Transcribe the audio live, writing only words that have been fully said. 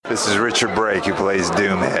This is Richard Brake, who plays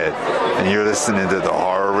Doomhead, and you're listening to The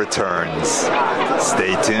Horror Returns.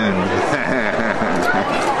 Stay tuned.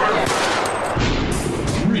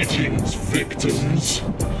 Greetings, victims.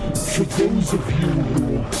 For those of you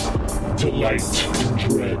who delight in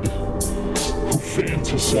dread, who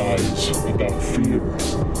fantasize about fear,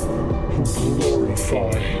 who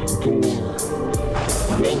glorify gore,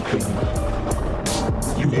 welcome.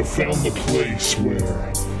 You have found the place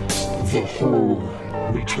where the horror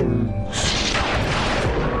returns.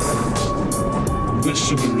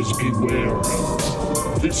 Listeners beware.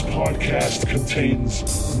 This podcast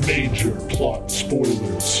contains major plot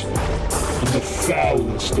spoilers and the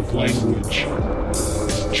foulest of language.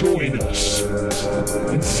 Join us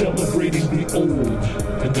in celebrating the old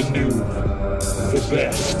and the new, the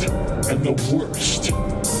best and the worst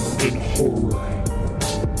in horror.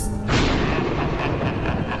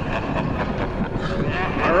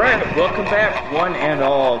 All right, welcome back, one and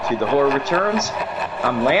all, to The Horror Returns.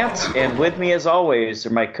 I'm Lance, and with me, as always, are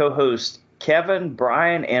my co-hosts Kevin,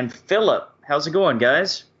 Brian, and Philip. How's it going,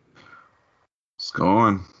 guys? It's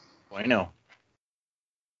going. Bueno.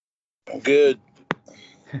 Good.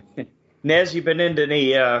 Nez, you been to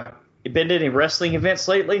any wrestling events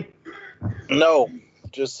lately? No,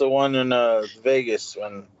 just the one in Vegas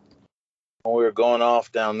when we were going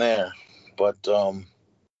off down there. But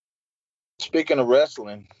speaking of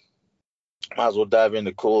wrestling, might as well dive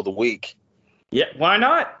into Cool of the Week. Yeah, why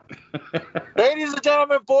not? Ladies and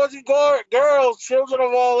gentlemen, boys and girls, children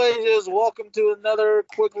of all ages, welcome to another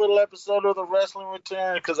quick little episode of the Wrestling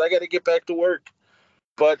Return, because I got to get back to work.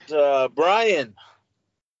 But Brian,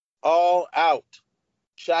 All Out,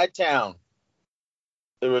 Chi-Town,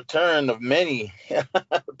 the return of many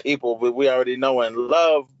people we already know and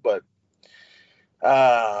love, but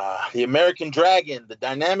the American Dragon, the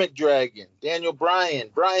Dynamic Dragon, Daniel Bryan,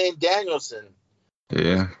 Brian Danielson.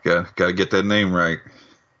 Yeah, got to get that name right.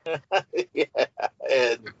 Yeah,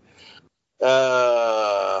 and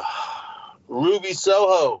Ruby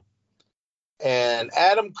Soho and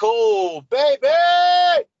Adam Cole, baby.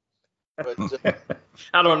 But,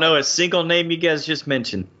 I don't know a single name you guys just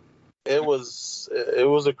mentioned. It was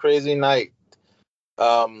a crazy night.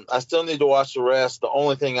 I still need to watch the rest. The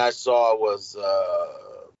only thing I saw was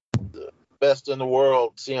the best in the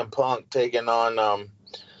world, CM Punk taking on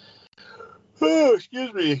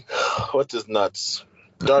excuse me, what's his nuts?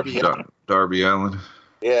 Darby Allin.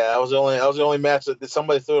 Yeah, that was the only match that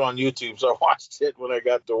somebody threw it on YouTube, so I watched it when I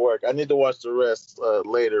got to work. I need to watch the rest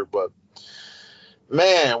later, but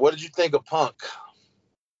man, what did you think of Punk?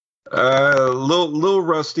 Little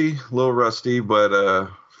rusty,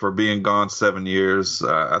 but for being gone 7 years,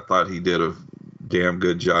 I thought he did a damn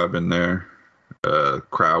good job in there.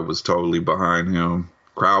 Crowd was totally behind him.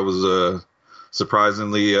 Crowd was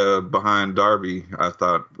surprisingly behind Darby. I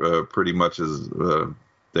thought pretty much as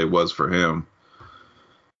they was for him.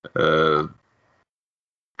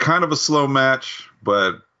 Kind of a slow match,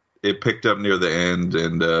 but it picked up near the end,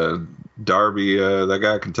 and Darby, that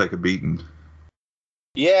guy can take a beating.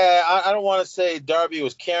 Yeah, I don't want to say Darby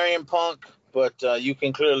was carrying Punk, but you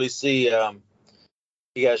can clearly see you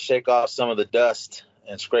got to shake off some of the dust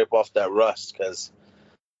and scrape off that rust, because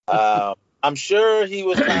I'm sure he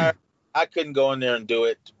was tired. I couldn't go in there and do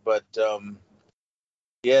it, but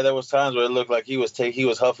yeah, there was times where it looked like he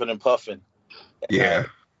was huffing and puffing. Yeah.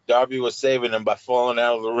 Darby was saving him by falling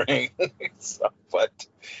out of the ring. But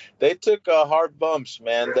they took hard bumps,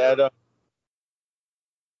 man. That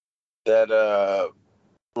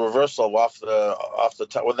reversal off the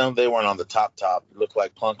top. Well, then they weren't on the top. It looked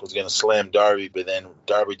like Punk was going to slam Darby, but then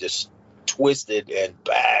Darby just twisted and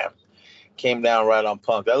bam, came down right on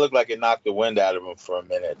Punk. That looked like it knocked the wind out of him for a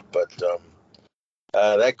minute. But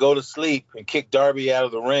that go to sleep and kick Darby out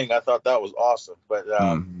of the ring, I thought that was awesome. But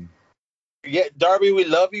yeah, Darby, we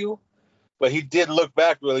love you. But he did look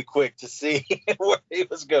back really quick to see where he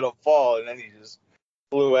was going to fall, and then he just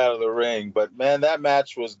flew out of the ring. But, man, that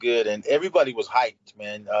match was good, and everybody was hyped,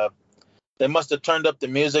 man. They must have turned up the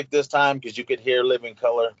music this time because you could hear Living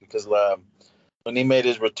Color, because when he made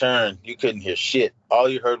his return, you couldn't hear shit. All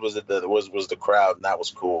you heard was the crowd, and that was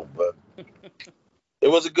cool. But it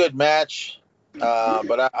was a good match,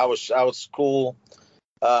 but I was cool.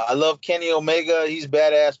 I love Kenny Omega. He's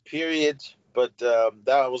badass, period. But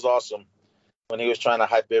that was awesome when he was trying to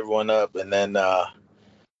hype everyone up. And then,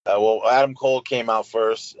 Adam Cole came out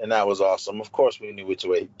first, and that was awesome. Of course, we knew which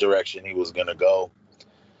direction he was going to go.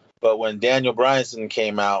 But when Daniel Bryan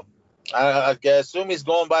came out, I assume he's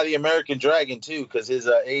going by the American Dragon, too, because his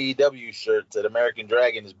AEW shirt said American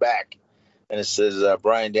Dragon is back. And it says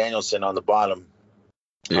Bryan Danielson on the bottom.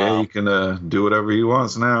 Yeah, he can do whatever he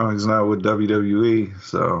wants now. He's not with WWE,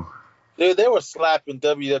 so. Dude, they were slapping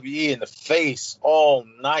WWE in the face all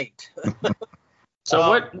night.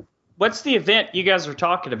 So what's the event you guys are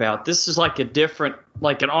talking about? This is like a different,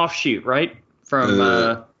 like an offshoot, right? From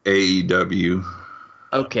AEW.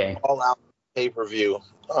 Okay. All Out pay-per-view.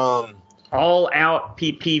 All Out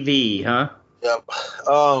PPV, huh? Yep.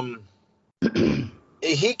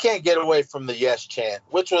 He can't get away from the yes chant,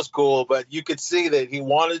 which was cool, but you could see that he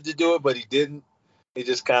wanted to do it, but he didn't. He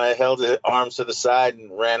just kind of held his arms to the side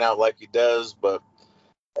and ran out like he does, but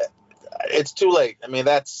it's too late. I mean,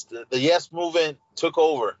 that's the yes movement took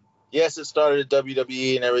over. Yes, it started at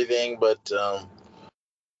WWE and everything, but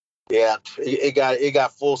yeah, it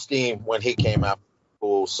got full steam when he came out.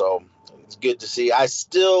 Cool, so it's good to see. I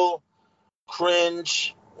still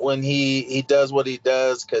cringe when he does what he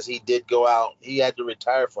does, because he did go out. He had to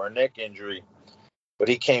retire for a neck injury, but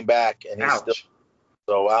he came back and he's still.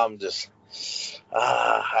 So I'm just,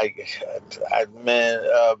 man,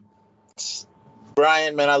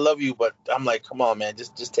 Brian, man, I love you, but I'm like, come on, man,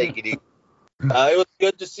 just take it easy. It was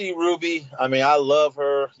good to see Ruby. I mean, I love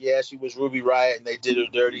her. Yeah, she was Ruby Riott, and they did her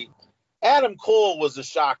dirty. Adam Cole was a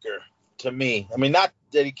shocker to me. I mean, not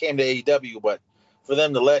that he came to AEW, but for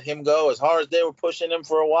them to let him go as hard as they were pushing him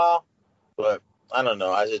for a while. But I don't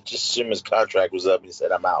know. I just assumed his contract was up and he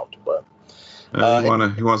said, I'm out. But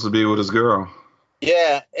he wants to be with his girl.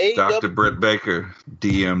 Yeah. Dr. Britt Baker,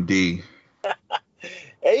 DMD.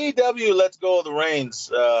 AEW lets go of the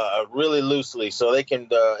reins really loosely, so they can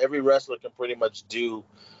every wrestler can pretty much do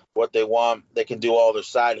what they want. They can do all their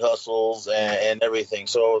side hustles and everything.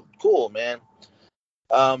 So cool, man.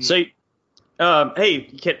 Hey,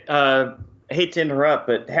 hate to interrupt,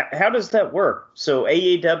 but how does that work? So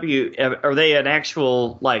AEW, are they an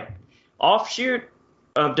actual like offshoot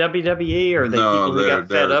of WWE, or are they people who got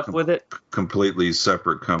fed up with it? Completely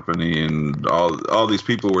separate company, and all these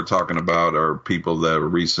people we're talking about are people that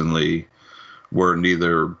recently were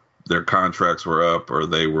neither their contracts were up or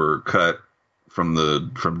they were cut from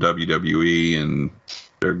WWE, and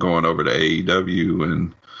they're going over to AEW,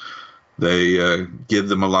 and they give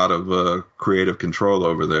them a lot of creative control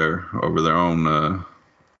over their own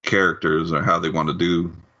characters or how they want to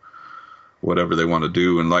do whatever they want to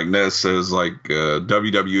do. And like Ness says, like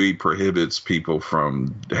WWE prohibits people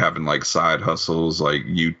from having like side hustles, like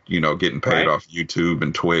you know getting paid off YouTube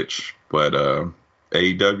and Twitch, but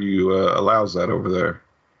AEW allows that over there.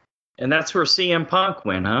 And that's where CM Punk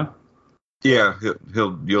went, huh? Yeah,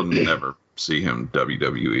 you'll never see him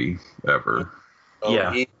WWE ever.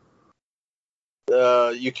 Yeah.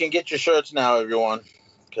 You can get your shirts now, everyone,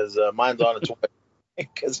 because mine's on its way,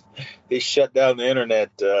 because they shut down the internet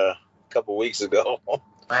a couple weeks ago.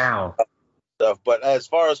 Wow. But as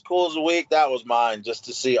far as cool as a week, that was mine, just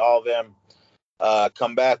to see all of them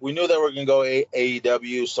come back. We knew they were going to go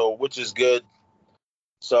AEW, so which is good.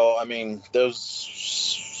 So I mean,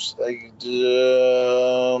 there's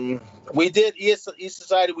we did East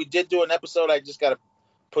Society. We did do an episode. I just got to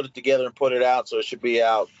put it together and put it out, so it should be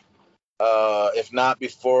out. If not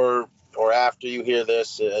before or after you hear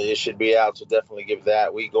this, it should be out. So definitely give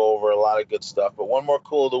that. We go over a lot of good stuff. But one more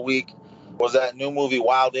cool of the week was that new movie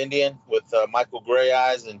Wild Indian with Michael Grey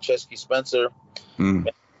Eyes and Chesky Spencer. Man,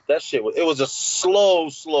 that shit it was a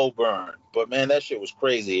slow burn, but man, that shit was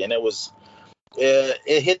crazy, and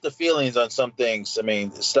it hit the feelings on some things. I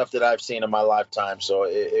mean, stuff that I've seen in my lifetime. So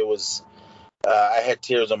it was. I had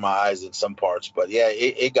tears in my eyes in some parts, but yeah,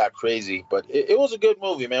 it got crazy. But it was a good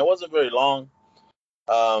movie, man. It wasn't very long.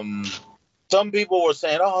 Some people were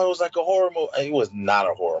saying, "Oh, it was like a horror movie." It was not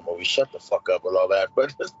a horror movie. Shut the fuck up with all that.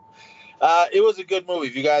 But it was a good movie.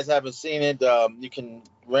 If you guys haven't seen it, you can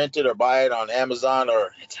rent it or buy it on Amazon,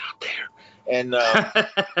 or it's out there. And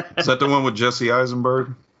is that the one with Jesse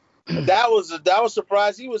Eisenberg? That was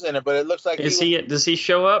surprised he was in it, but it looks like does he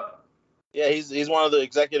show up? Yeah, he's one of the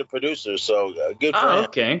executive producers, so good for him.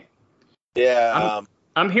 Okay. Yeah,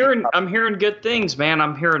 I'm hearing good things, man.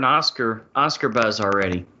 I'm hearing Oscar buzz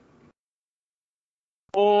already.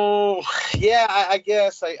 Oh, yeah, I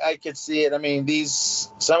guess I could see it. I mean,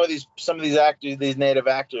 some of these actors, these native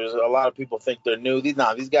actors, a lot of people think they're new. These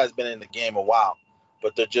guys have been in the game a while,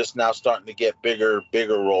 but they're just now starting to get bigger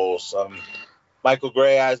roles. Michael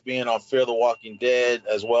Grey Eyes being on Fear the Walking Dead,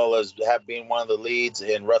 as well as being one of the leads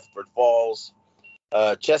in Rutherford Falls.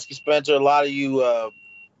 Chesky Spencer, a lot of you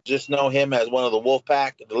just know him as one of the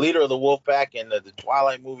Wolfpack, the leader of the Wolfpack in the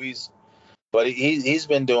Twilight movies. But he's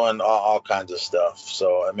been doing all kinds of stuff.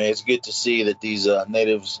 So, I mean, it's good to see that these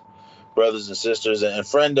natives, brothers and sisters, and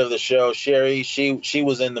friend of the show, Sherry, she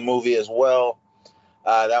was in the movie as well.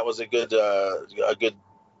 That was a good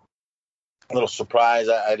little surprise.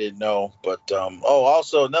 I didn't know. But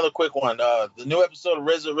also another quick one. The new episode of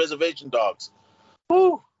Reservation Dogs.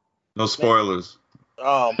 Woo! No spoilers.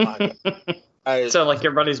 Oh my God. Sound like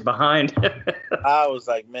everybody's behind. I was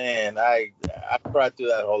like, man, I cried through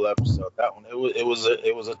that whole episode. That one, it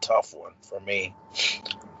was a tough one for me,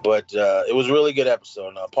 but it was a really good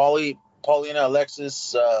episode. Paulina,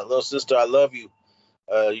 Alexis, little sister, I love you.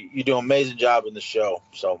 You do an amazing job in the show.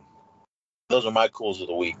 So those are my cools of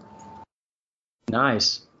the week.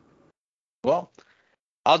 Nice. Well,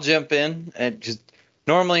 I'll jump in and just.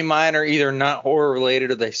 Normally mine are either not horror related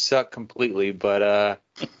or they suck completely, but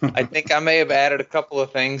I think I may have added a couple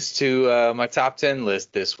of things to my top 10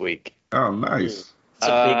 list this week. Oh, nice. It's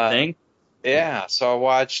a big thing. Yeah, so I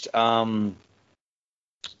watched Blood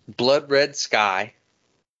Red Sky.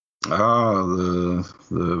 Oh,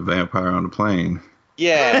 the vampire on the plane.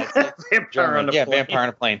 Yeah. Vampire on a plane. Vampire on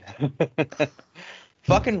a plane.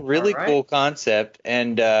 Fucking really cool concept.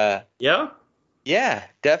 And yeah,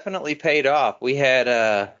 definitely paid off. We had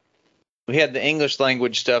the English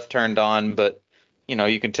language stuff turned on, but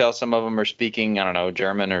you can tell some of them are speaking, I don't know,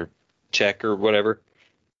 German or Czech or whatever.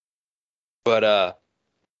 But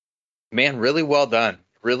man, really well done.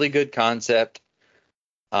 Really good concept.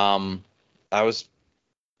 I was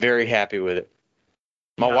very happy with it.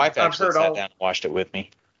 My wife actually sat down and watched it with me.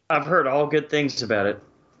 I've heard all good things about it.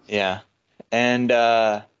 Yeah. And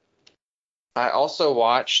I also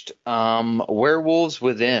watched Werewolves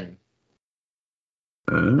Within.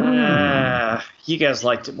 You guys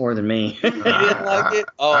liked it more than me. You didn't like it?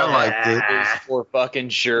 Oh, I liked it. It was for fucking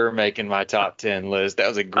sure making my top 10 list. That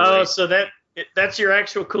was a great. Oh, so that's your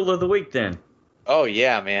actual cool of the week then? Oh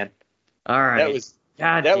yeah, man. All right.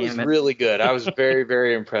 That was really good. I was very,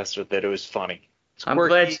 very impressed with it. It was funny. I'm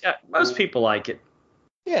glad most people like it.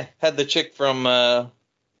 Yeah, had the chick from the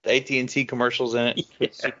AT&T commercials in it.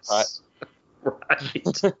 Yes.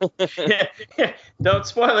 Right. Yeah. Don't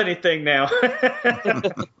spoil anything now.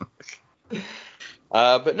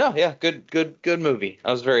 But no, yeah, good movie.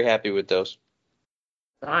 I was very happy with those.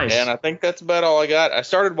 Nice. And I think that's about all I got. I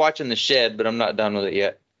started watching The Shed, but I'm not done with it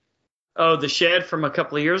yet. Oh, The Shed from a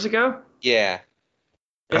couple of years ago? Yeah.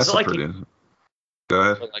 That's like pretty. Go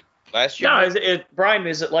ahead. Like last year? No, Brian,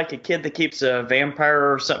 is it like a kid that keeps a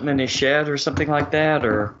vampire or something in his shed or something like that?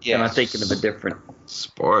 Or am I thinking of a different?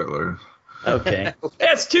 Spoiler. Okay.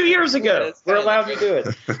 That's 2 years ago. We're allowed to do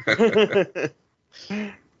it.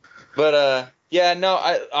 But yeah, no,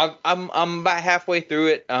 I'm about halfway through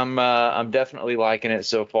it. I'm definitely liking it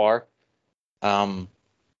so far. I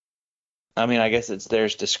mean, I guess it's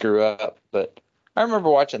theirs to screw up, but I remember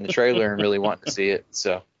watching the trailer and really wanting to see it.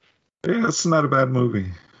 So yeah, it's not a bad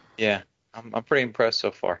movie. Yeah, I'm pretty impressed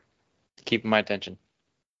so far. Keeping my attention.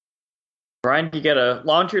 Brian, you got a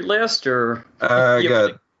laundry list or? I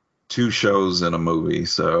got 2 shows and a movie,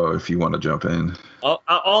 so if you want to jump in.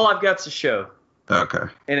 All I've got's a show. Okay.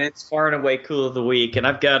 And it's far and away cool of the week, and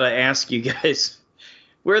I've got to ask you guys,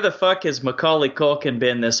 where the fuck has Macaulay Culkin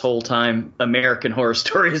been this whole time American Horror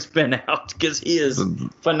Story has been out? Because he is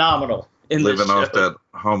phenomenal in this show. Living off that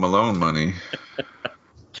Home Alone money.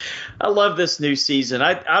 I love this new season.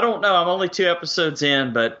 I don't know. I'm only 2 episodes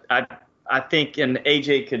in, but I think, and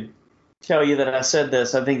AJ could tell you that I said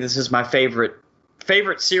this, I think this is my favorite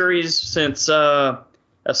series since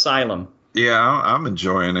Asylum. Yeah, I'm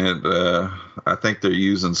enjoying it. I think they're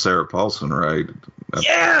using Sarah Paulson, right?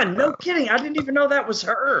 Yeah, no kidding. I didn't even know that was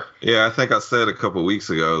her. Yeah, I think I said a couple weeks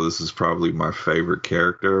ago this is probably my favorite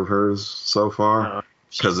character of hers so far,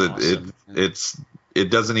 because it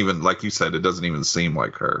doesn't even, like you said, it doesn't even seem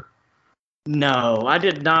like her. No, I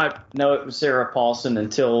did not know it was Sarah Paulson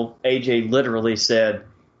until AJ literally said,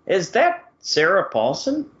 "Is that Sarah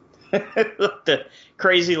Paulson?" The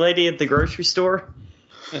crazy lady at the grocery store.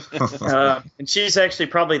 And she's actually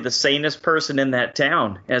probably the sanest person in that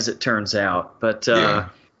town, as it turns out. But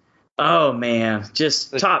oh man,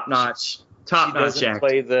 just top notch acting.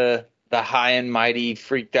 Play the high and mighty,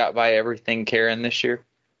 freaked out by everything Karen this year.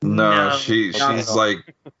 No, she's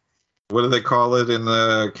like, what do they call it in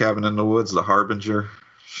the Cabin in the Woods? The Harbinger.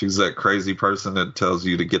 She's that crazy person that tells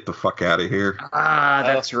you to get the fuck out of here. Ah,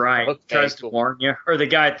 that's right. Okay, tries to warn you. Or the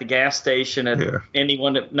guy at the gas station at any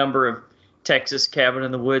number of Texas Cabin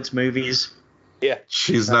in the Woods movies. Yeah.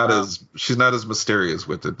 She's not as mysterious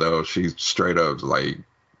with it though. She's straight up like,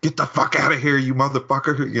 get the fuck out of here, you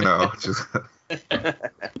motherfucker. You know. Just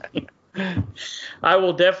I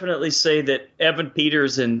will definitely say that Evan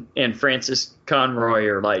Peters and Francis Conroy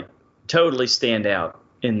are like totally stand out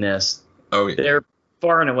in this. Oh yeah. They're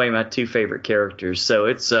far and away my 2 favorite characters. So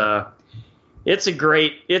it's a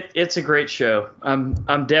great show.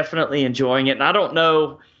 I'm definitely enjoying it. And I don't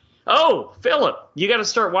know Oh, Philip, you got to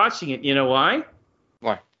start watching it. You know why?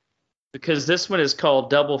 Why? Because this one is called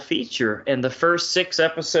Double Feature, and the first 6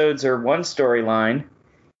 episodes are one storyline,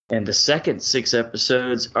 and the second 6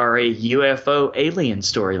 episodes are a UFO alien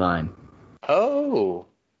storyline. Oh,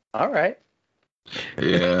 all right.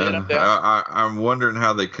 Yeah, I'm wondering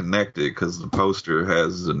how they connected, because the poster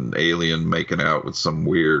has an alien making out with some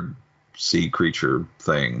weird sea creature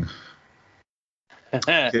thing.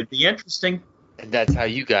 Could be interesting. And that's how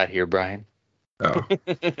you got here, Brian. Oh.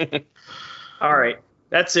 All right.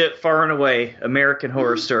 That's it, far and away. American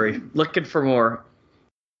Horror Story. Looking for more.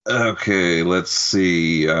 Okay, let's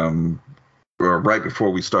see. Right before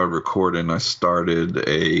we started recording, I started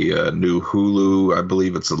a new Hulu. I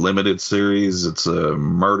believe it's a limited series. It's a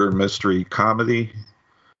murder mystery comedy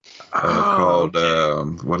called,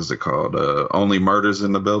 what is it called? Only Murders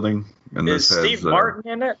in the Building. And is this Steve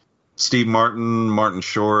Martin in it? Steve Martin, Martin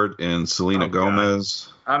Short, and Selena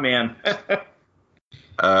Gomez. I'm in.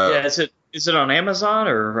 Yeah, is it on Amazon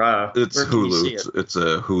or it's Hulu? It's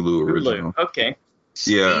a Hulu original. Okay.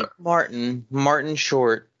 Steve Martin, Martin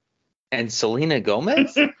Short, and Selena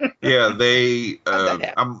Gomez. Yeah, they.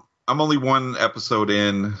 I'm only one episode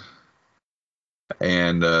in,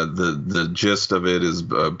 and the gist of it is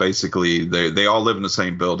basically they all live in the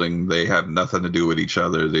same building. They have nothing to do with each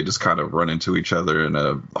other. They just kind of run into each other in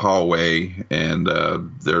a hallway, and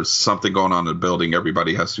there's something going on in the building.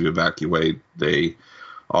 Everybody has to evacuate. They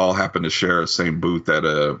all happen to share the same booth at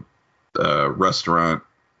a restaurant,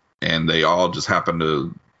 and they all just happen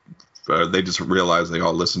to they just realize they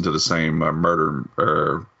all listen to the same murder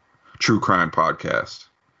or true crime podcast,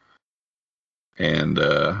 and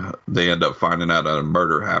they end up finding out a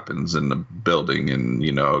murder happens in the building, and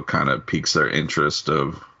kind of piques their interest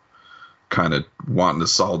of kind of wanting to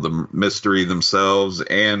solve the mystery themselves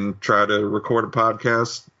and try to record a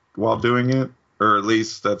podcast while doing it. Or at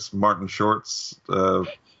least that's Martin Short's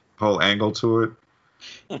whole angle to it.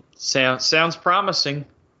 Sounds promising.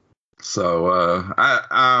 So,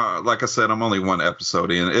 I like I said, I'm only one episode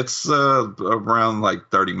in. It's around like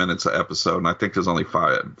 30 minutes an episode, and I think there's only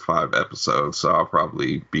five episodes. So I'll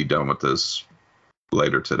probably be done with this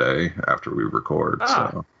later today after we record.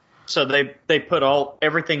 So they put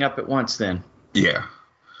everything up at once then. Yeah.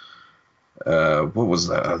 What was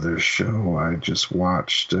that other show I just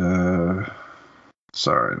watched?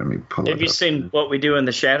 Sorry, let me pull it up. Have you seen What We Do in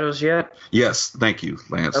the Shadows yet? Yes, thank you,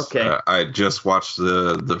 Lance. Okay. I just watched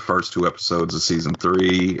the first 2 episodes of season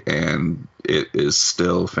 3, and it is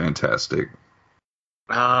still fantastic.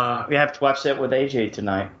 We have to watch that with AJ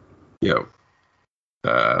tonight. Yep.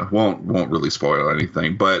 Won't really spoil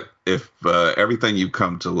anything, but if everything you've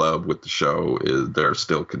come to love with the show they're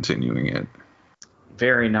still continuing it.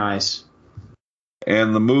 Very nice.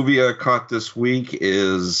 And the movie I caught this week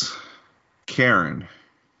is Karen.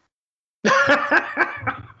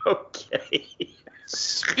 Okay.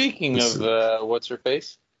 Speaking of what's her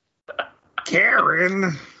face?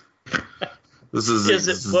 Karen. This is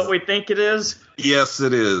it what we think it is? Yes,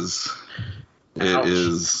 it is. Ouch. It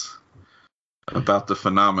is about the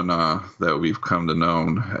phenomena that we've come to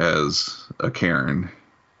know as a Karen.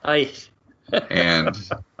 And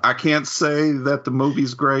I can't say that the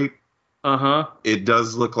movie's great. It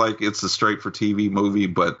does look like it's a straight for TV movie,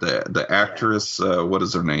 but the actress, what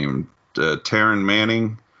is her name? Taryn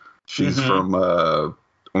Manning. She's from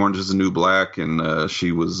Orange is the New Black, and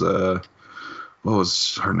she was what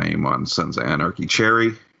was her name on Sons of Anarchy?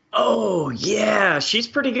 Cherry. Oh yeah, she's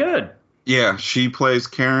pretty good. Yeah, she plays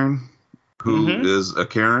Karen, who is a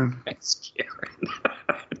Karen. It's Karen.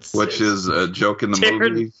 Which is a joke in the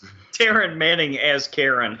movie. Taryn Manning as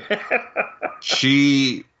Karen.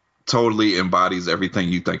 She totally embodies everything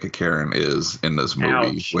you think a Karen is in this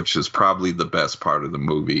movie. Ouch. Which is probably the best part of the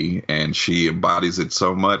movie. And she embodies it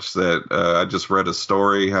so much that I just read a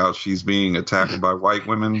story how she's being attacked by white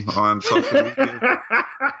women on social media.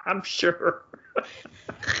 I'm sure.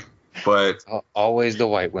 But always the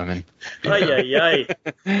white women.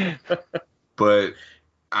 But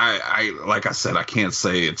I like I said, I can't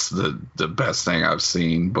say it's the best thing I've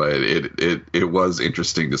seen, but it was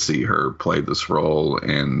interesting to see her play this role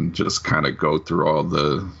and just kind of go through all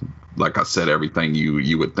the, like I said, everything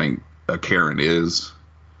you would think a Karen is.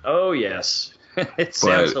 Oh yes, it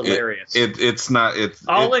sounds hilarious. It's not. It's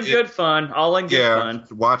all in good fun. All in good fun.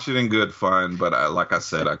 Watch it in good fun, but like I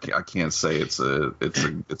said, I can't say it's a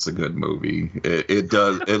good movie. It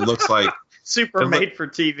does. It looks like. Super made for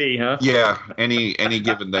TV, huh? Yeah, any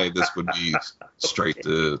given day, this would be straight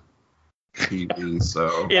to TV.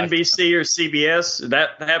 So NBC or CBS,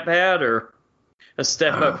 that bad, or a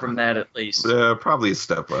step up from that at least? Probably a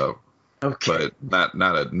step up. Okay, but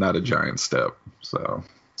not a giant step. So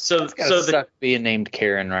So suck being named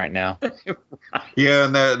Karen right now. Right. Yeah,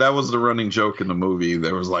 and that was the running joke in the movie.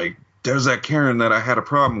 There was like, there's that Karen that I had a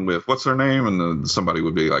problem with. What's her name? And then somebody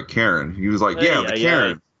would be like, Karen. He was like, the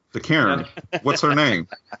Karen. The Karen. What's her name?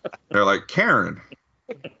 They're like, Karen.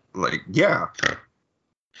 Like, yeah.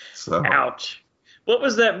 So. Ouch. What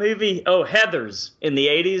was that movie? Oh, Heathers in the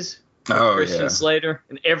 80s. Oh, Christian Slater.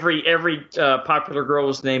 And every popular girl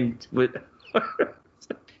was named with.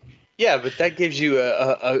 Yeah, but that gives you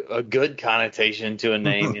a good connotation to a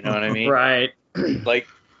name. You know what I mean? Right. Like,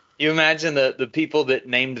 you imagine the people that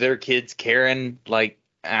named their kids Karen, like,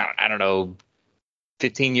 I don't know,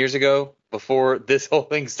 15 years ago, before this whole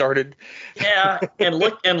thing started. Yeah, and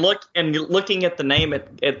looking at the name,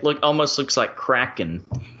 it almost looks like Kraken.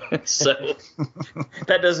 So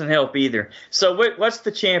that doesn't help either. So what's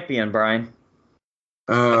the champion, Brian?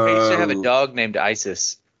 I used to have a dog named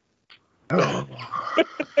Isis. Oh.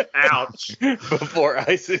 Ouch. Before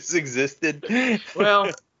ISIS existed. Well,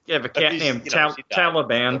 you have a cat named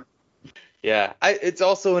Taliban. Yeah, it's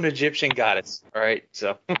also an Egyptian goddess. All right,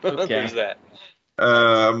 so there's that.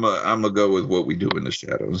 I'm gonna go with What We Do in the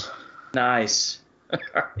Shadows. Nice.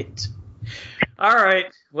 All right.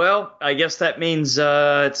 Well, I guess that means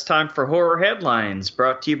it's time for horror headlines.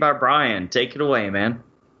 Brought to you by Brian. Take it away, man.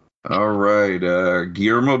 All right.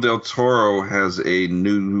 Guillermo del Toro has a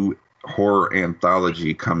new horror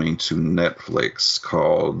anthology coming to Netflix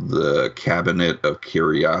called The Cabinet of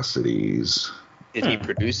Curiosities. Did he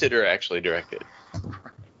produce it or actually direct it?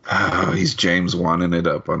 Oh, he's James Wanning it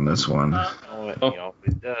up on this one. He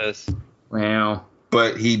always does. Wow.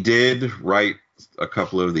 But he did write a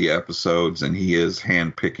couple of the episodes, and he is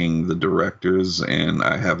handpicking the directors, and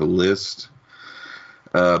I have a list.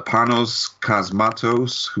 Panos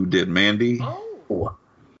Cosmatos, who did Mandy. Oh.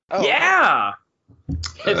 Yeah.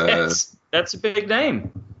 That's a big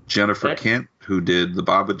name. Jennifer Kent, who did The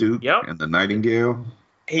Babadook and The Nightingale.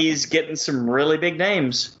 He's getting some really big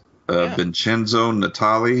names. Vincenzo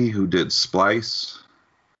Natali, who did Splice.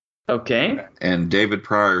 Okay. And David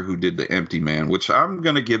Pryor, who did The Empty Man, which I'm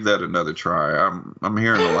going to give that another try. I'm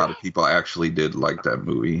hearing a lot of people actually did like that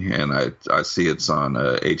movie, and I see it's on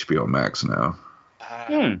HBO Max now.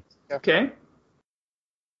 Okay.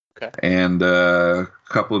 And a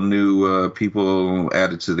couple of new people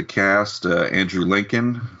added to the cast. Andrew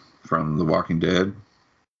Lincoln from The Walking Dead.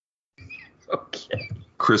 Okay.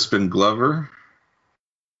 Crispin Glover.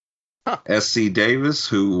 S.C. Davis,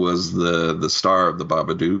 who was the star of The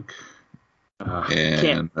Babadook.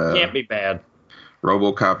 And can't be bad.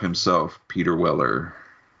 RoboCop himself, Peter Weller.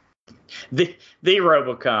 The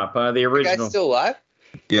RoboCop, the original. The guy's still alive?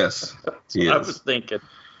 Yes, he is. I was thinking.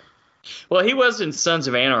 Well, he was in Sons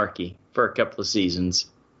of Anarchy for a couple of seasons.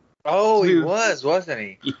 Oh, he was, wasn't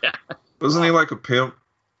he? Yeah. Wasn't he like a pimp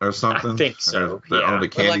or something? I think so. That owned a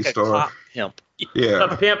candy store. A cop pimp. Yeah.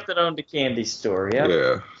 A pimp that owned a candy store. Yeah.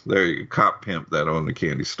 Yeah. There you go. Cop pimp that owned a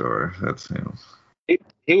candy store. That's him.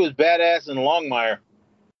 He was badass in Longmire.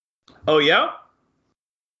 Oh yeah.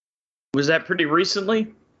 Was that pretty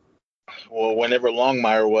recently? Well, whenever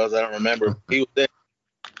Longmire was, I don't remember. He was there.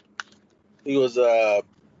 He was I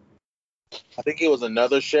think he was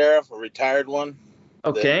another sheriff, a retired one.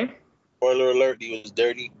 Okay. Spoiler alert, he was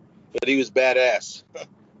dirty, but he was badass.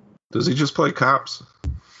 Does he just play cops?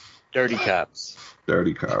 Dirty cops.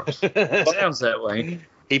 Dirty cops. Sounds that way.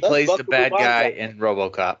 He plays the bad guy in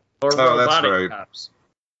RoboCop. Or that's right. Cops.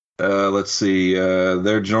 Let's see.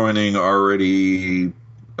 They're joining already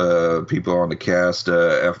people on the cast.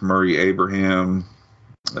 F. Murray Abraham,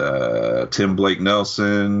 Tim Blake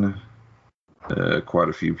Nelson, quite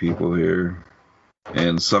a few people here.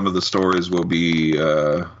 And some of the stories will be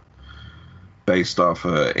based off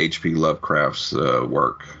H.P. Lovecraft's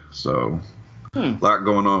work. So a lot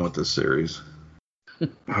going on with this series.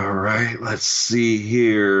 All right, let's see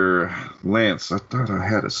here. Lance, I thought I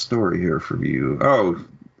had a story here for you. Oh,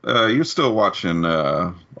 you're still watching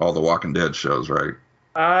all the Walking Dead shows, right?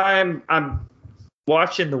 I'm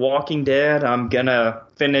watching The Walking Dead. I'm gonna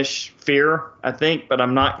finish Fear, I think, but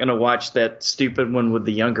I'm not gonna watch that stupid one with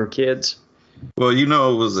the younger kids. Well, you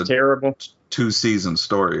know, it was a terrible 2-season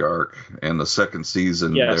story arc, and the second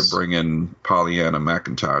season they're bringing Pollyanna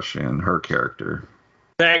McIntosh in, her character.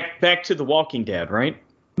 Back to The Walking Dead, right?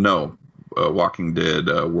 No, Walking Dead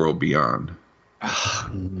World Beyond. Oh,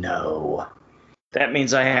 no. That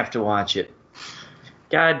means I have to watch it.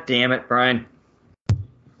 God damn it, Brian.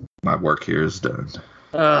 My work here is done.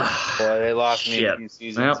 Boy, they lost me a few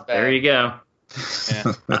seasons back. There you go.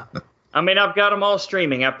 Yeah. I mean, I've got them all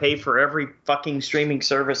streaming. I pay for every fucking streaming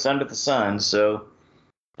service under the sun, so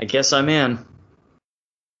I guess I'm in.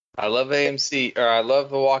 I love AMC, or I love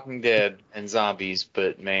The Walking Dead and zombies,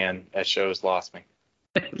 but man, that show's lost me.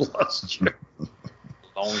 It lost you.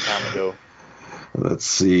 Long time ago. Let's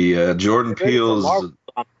see. Jordan Peele's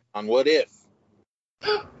on What If.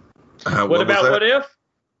 What about What If?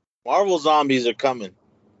 Marvel zombies are coming.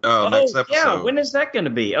 Oh, next episode. Yeah, when is that going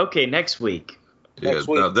to be? Okay, next week. Yeah,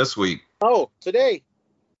 no, this week. Oh,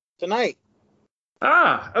 tonight.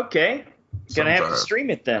 Ah, okay. Gonna have to stream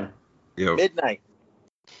it then. Yep. Midnight.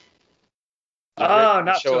 Oh,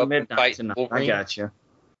 not till midnight tonight. I got you.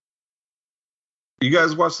 You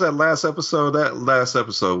guys watched that last episode? That last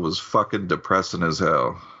episode was fucking depressing as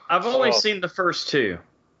hell. I've only seen the first two.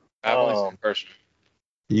 I've only seen the first.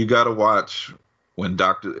 You got to watch when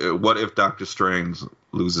what if Doctor Strange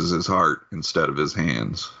loses his heart instead of his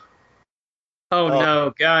hands? Oh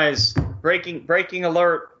no, guys! Breaking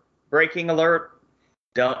alert! Breaking alert!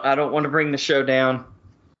 I don't want to bring the show down,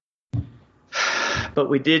 but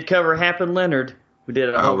we did cover Hap and Leonard. We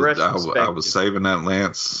did a whole retrospective. I was saving that,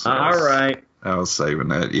 Lance. All right. I was saving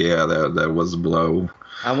that. Yeah, that was a blow.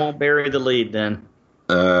 I won't bury the lead then.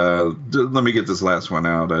 Let me get this last one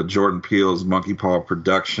out. Jordan Peele's Monkey Paw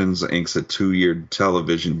Productions inks a 2-year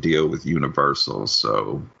television deal with Universal,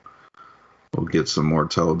 so we'll get some more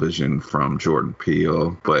television from Jordan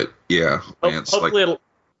Peele. But yeah, hopefully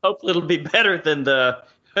it'll be better than the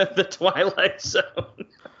Twilight Zone.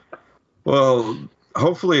 Well,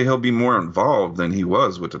 hopefully he'll be more involved than he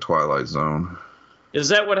was with the Twilight Zone. Is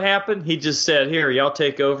that what happened? He just said, "Here, y'all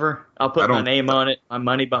take over. I'll put my name on it, my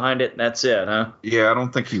money behind it, and that's it, huh?" Yeah, I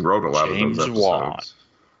don't think he wrote a lot of those episodes. Wan.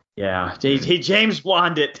 Yeah, he James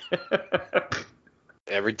Wan it.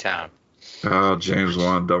 Every time. Oh, James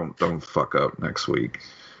Wan, don't fuck up next week.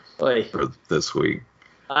 Or this week.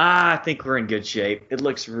 I think we're in good shape. It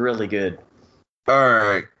looks really good. All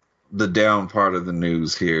right. The down part of the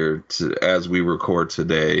news here, as we record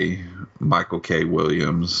today, Michael K.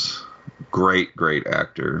 Williams, great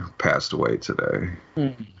actor, passed away today.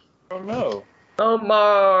 Oh, no.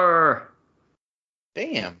 Omar!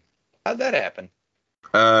 Damn. How'd that happen?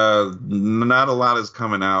 Not a lot is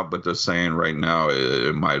coming out, but they're saying right now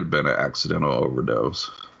it might have been an accidental overdose.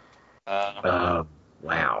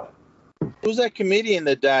 Wow. Who's that comedian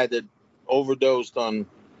that died that overdosed on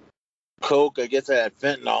coke? I guess that had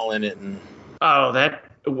fentanyl in it. That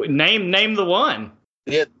name the one.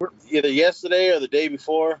 Yeah, either yesterday or the day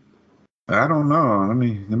before. I don't know. Let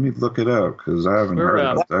me look it up because I haven't heard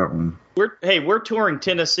about that one. We're touring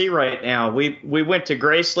Tennessee right now. We went to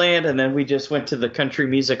Graceland and then we just went to the Country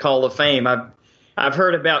Music Hall of Fame. I've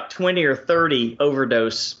heard about 20 or 30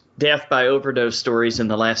 death by overdose stories in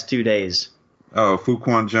the last 2 days. Oh,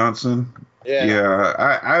 Fuquan Johnson. Yeah.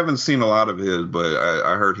 I haven't seen a lot of his, but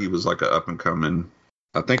I heard he was like an up and coming.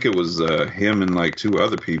 I think it was him and like 2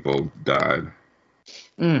 other people died.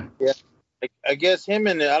 Yeah. I guess him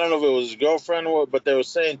and I don't know if it was his girlfriend or what, but they were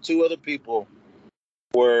saying 2 other people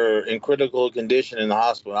were in critical condition in the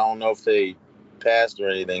hospital. I don't know if they passed or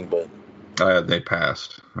anything, but they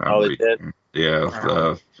passed. They did? Yeah,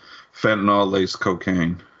 wow. Fentanyl laced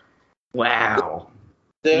cocaine. Wow.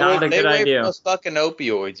 Not a good idea. Those fucking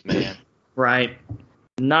opioids, man. Right.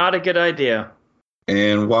 Not a good idea.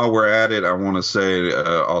 And while we're at it, I want to say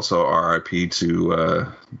also R.I.P. to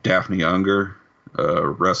Daphne Unger,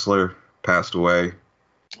 wrestler, passed away.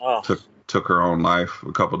 Oh. Took her own life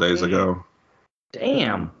a couple days ago.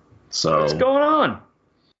 Damn. So what's going on?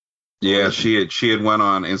 Yeah, she had went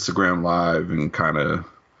on Instagram Live and kind of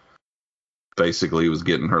basically was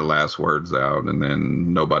getting her last words out, and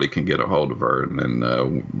then nobody can get a hold of her. And then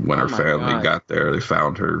when her family got there, they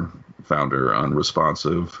found her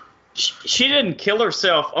unresponsive. She didn't kill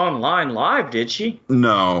herself online live, did she?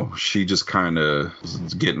 No, she just kind of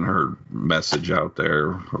was getting her message out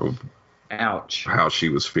there. Ouch. How she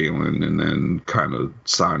was feeling, and then kind of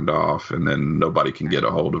signed off, and then nobody can get a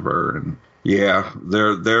hold of her. And yeah,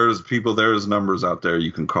 there's numbers out there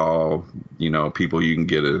you can call, people you can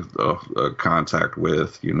get a contact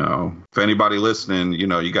with, If anybody listening,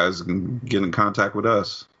 you guys can get in contact with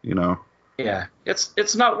us, Yeah,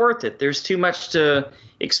 it's not worth it. There's too much to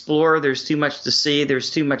explore. There's too much to see.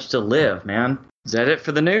 There's too much to live, man. Is that it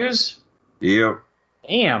for the news? Yep.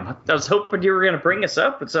 Damn, I was hoping you were going to bring us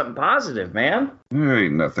up with something positive, man. There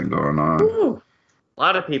ain't nothing going on. Woo. A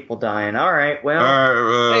lot of people dying. All right,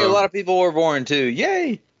 well. Hey, a lot of people were born too.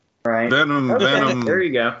 Yay. Right. Venom. There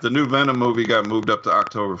you go. The new Venom movie got moved up to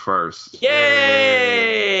October 1st.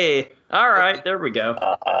 Yay! All right, there we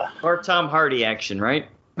go. More Tom Hardy action, right?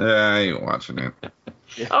 Yeah, I ain't watching it.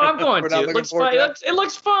 Oh, I'm going to. It looks fun. It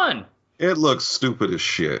looks fun. It looks stupid as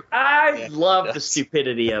shit. I love the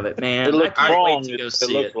stupidity of it, man. It looks I can't wrong. wait to go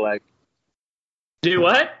see it. Like. Do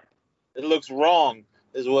what? It looks wrong,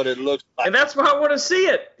 is what it looks like. And that's why I want to see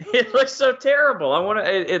it. It looks so terrible. I want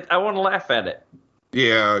to laugh at it.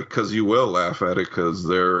 Yeah, because you will laugh at it because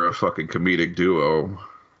they're a fucking comedic duo.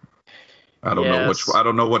 I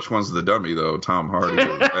don't know which one's the dummy though. Tom Hardy.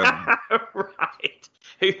 Right.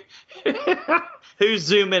 Who's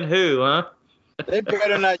zooming who? Huh? They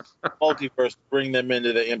better not multiverse bring them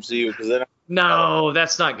into the MCU because they don't. No,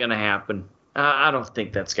 that's not going to happen. I don't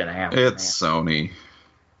think that's going to happen. It's man. Sony.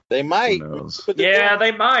 They might. Yeah,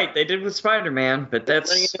 they might. They did with Spider-Man, but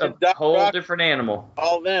that's a whole different animal.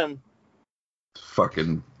 All them.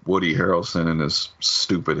 Fucking Woody Harrelson and his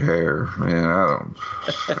stupid hair. Man, I don't.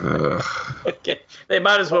 Okay. They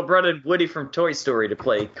might as well brought in Woody from Toy Story to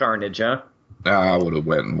play Carnage, huh? I would have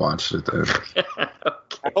went and watched it then. Okay.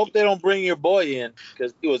 I hope they don't bring your boy in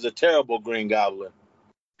because he was a terrible Green Goblin.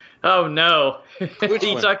 Oh, no. Which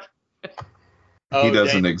he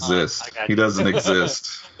doesn't exist. He doesn't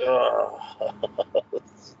exist.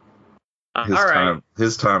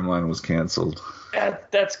 His timeline was canceled.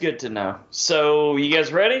 That's good to know. So, you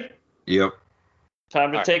guys ready? Yep.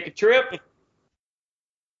 Time to take a trip.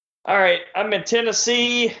 All right, I'm in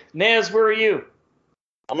Tennessee. Nez, where are you?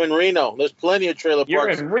 I'm in Reno. There's plenty of trailer parks. You're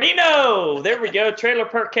in Reno. There we go. Trailer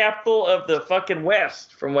park capital of the fucking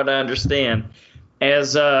West, from what I understand.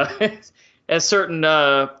 As certain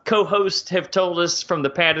co-hosts have told us from the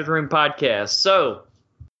Padded Room podcast. So,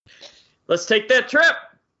 let's take that trip.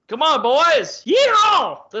 Come on, boys.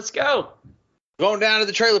 Yeehaw! Let's go. Going down to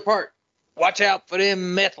the trailer park. Watch out for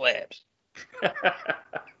them meth labs.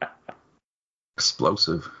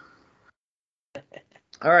 Explosive.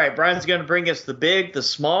 All right, Brian's going to bring us the big, the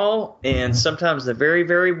small, and sometimes the very,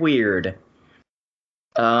 very weird.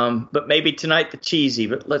 But maybe tonight the cheesy,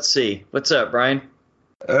 but let's see. What's up, Brian?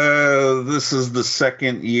 This is the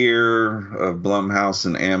second year of Blumhouse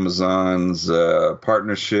and Amazon's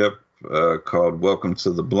partnership called Welcome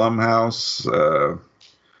to the Blumhouse.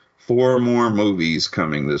 4 more movies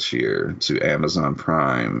coming this year to Amazon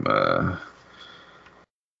Prime.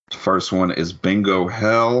 First one is Bingo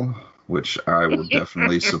Hell, which I will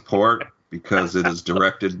definitely support because it is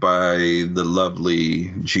directed by the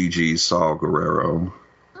lovely Gigi Saul Guerrero.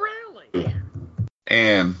 Really?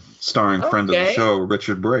 And starring friend of the show,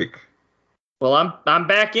 Richard Brake. Well, I'm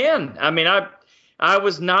back in. I mean, I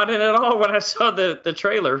was not in at all when I saw the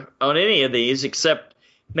trailer on any of these, except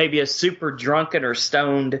maybe a super drunken or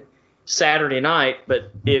stoned Saturday night.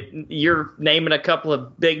 But you're naming a couple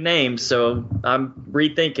of big names, so I'm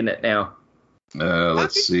rethinking it now.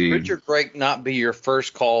 Let's see. Richard Brake not be your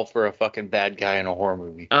first call for a fucking bad guy in a horror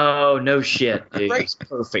movie. Oh, no shit, dude. It's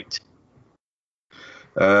perfect.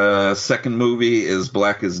 Second movie is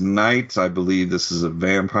Black as Night. I believe this is a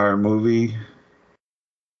vampire movie.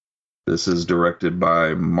 This is directed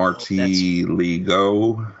by Marty Lee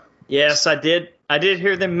Go. Yes, I did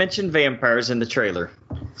hear them mention vampires in the trailer.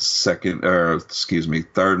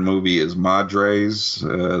 Third movie is Madres.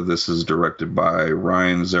 This is directed by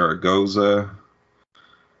Ryan Zaragoza.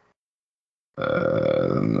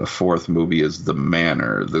 The fourth movie is The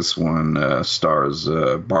Manor. This one stars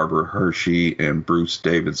Barbara Hershey and Bruce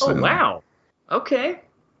Davidson. Oh, wow. Okay.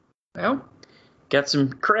 Well, got some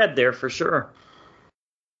cred there for sure.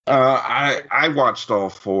 I watched all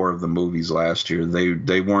 4 of the movies last year.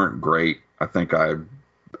 They weren't great. I think I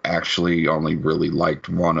actually only really liked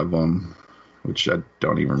one of them, which I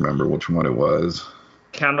don't even remember which one it was.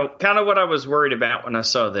 Kind of what I was worried about when I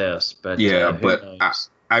saw this, but yeah, but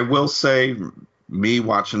I will say, me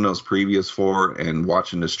watching those previous 4 and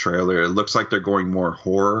watching this trailer, it looks like they're going more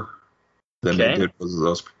horror than they did with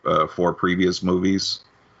those 4 previous movies.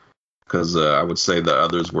 Because I would say the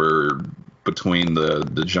others were between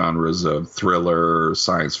the genres of thriller,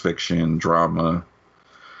 science fiction, drama.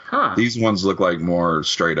 Huh. These ones look like more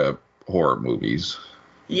straight up horror movies.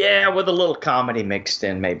 Yeah, with a little comedy mixed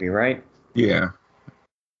in, maybe, right? Yeah.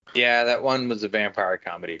 Yeah, that one was a vampire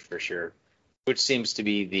comedy for sure, which seems to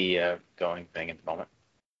be the going thing at the moment.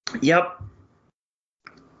 Yep.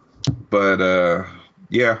 But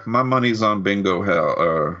yeah, my money's on Bingo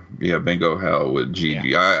Hell. Bingo Hell with Gigi.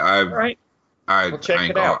 Yeah.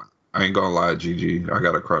 I ain't gonna lie, Gigi. I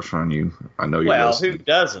got a crush on you. I know you. Well, listening. who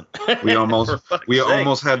doesn't? We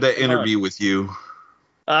almost had that interview with you.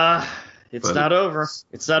 It's not over.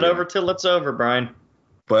 It's not over till it's over, Brian.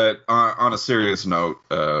 But on a serious note,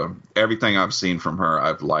 everything I've seen from her,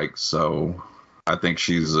 I've liked. So I think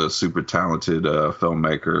she's a super talented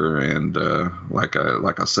filmmaker. And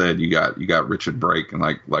like I said, you got Richard Brake, and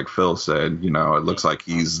like Phil said, it looks like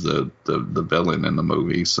he's the villain in the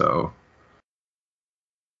movie. So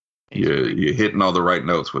you're hitting all the right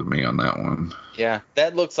notes with me on that one. Yeah,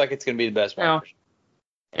 that looks like it's gonna be the best one.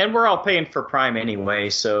 And we're all paying for Prime anyway,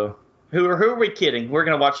 so who are we kidding? We're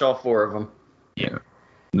going to watch all 4 of them. Yeah.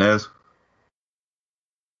 Nez?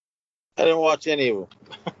 I didn't watch any of them.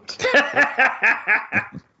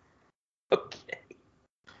 Okay.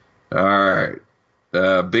 All right.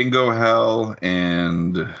 Bingo Hell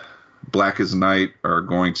and Black as Night are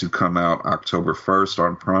going to come out October 1st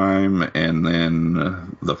on Prime, and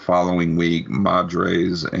then the following week,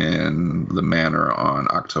 Madres and The Manor on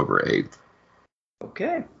October 8th.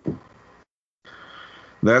 Okay.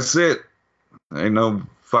 That's it. Ain't no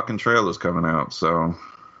fucking trailers coming out, so.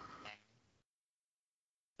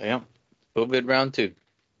 Yeah. COVID round 2.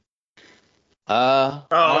 Well,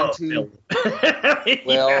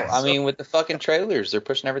 I mean, with the fucking trailers, they're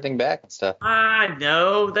pushing everything back and stuff. I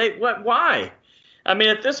know. Why? I mean,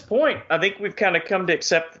 at this point, I think we've kind of come to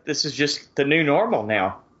accept that this is just the new normal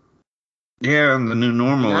now. Yeah, and the new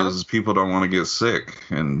normal is people don't want to get sick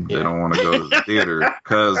and they don't want to go to the theater.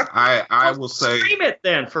 Because I will say... Stream it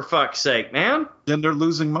then, for fuck's sake, man. Then they're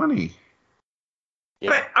losing money. Yeah.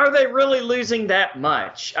 But are they really losing that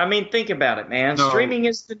much? I mean, think about it, man. No. Streaming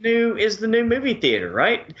is the new movie theater,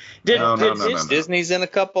 right? Disney's in a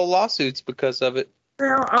couple lawsuits because of it.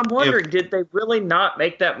 Well, I'm wondering, did they really not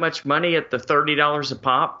make that much money at the $30 a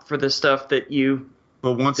pop for the stuff that you?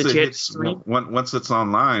 But once it's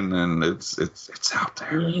online, then it's out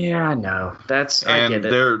there. Yeah, I know. I get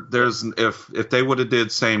it. There's if they would have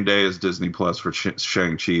did same day as Disney Plus for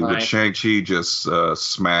Shang-Chi, right. But Shang-Chi just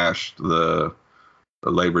smashed the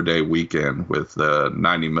Labor Day weekend with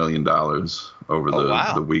 $90 million over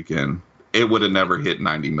the weekend. It would have never hit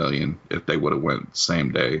 90 million if they would have went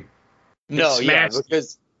same day. No,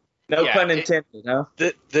 because no pun intended, huh?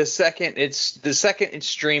 The second it's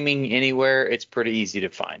streaming anywhere, it's pretty easy to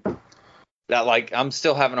find. That I'm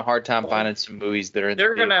still having a hard time finding some movies that are.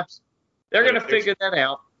 They're gonna figure that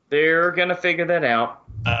out. They're gonna figure that out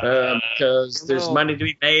because there's money to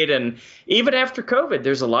be made, and even after COVID,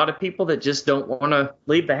 there's a lot of people that just don't want to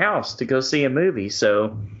leave the house to go see a movie.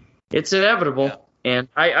 So it's inevitable, and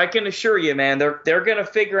I can assure you, man, they're gonna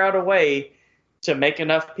figure out a way to make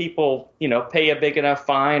enough people, pay a big enough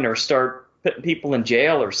fine or start putting people in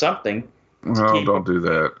jail or something. Well, don't do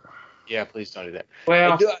that. Yeah, please don't do that.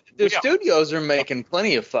 Well, the studios are making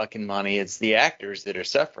plenty of fucking money. It's the actors that are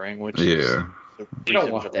suffering, which is the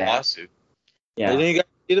reason for the lawsuit. Yeah. Did you guys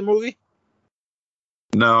see the movie?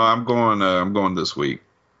 No, I'm going this week.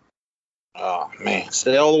 Oh man,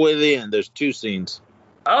 stay all the way to the end. There's 2 scenes.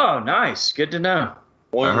 Oh, nice. Good to know.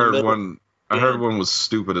 I heard one was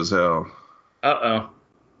stupid as hell. No.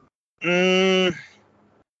 There's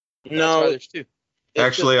 2.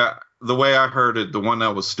 Actually, the way I heard it, the one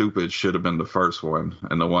that was stupid should have been the first one,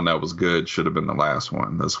 and the one that was good should have been the last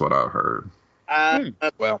one. That's what I heard.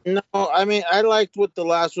 No, I mean, I liked what the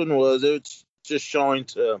last one was. It's just showing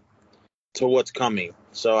to what's coming,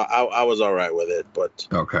 so I was all right with it. But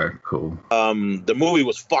okay, cool. The movie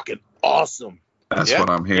was fucking awesome. That's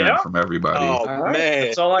what I'm hearing from everybody. Oh right. Man,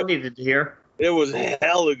 that's all I needed to hear. It was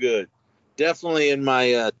hella good. Definitely in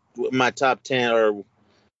my top 10. Or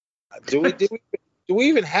do we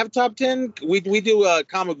even have top 10? We do a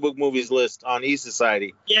comic book movies list on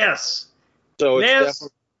E-Society. Yes. So it's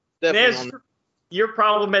definitely your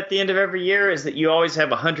problem at the end of every year is that you always have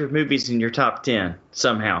 100 movies in your top 10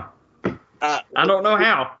 somehow. I don't know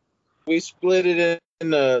how. We split it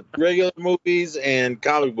in regular movies and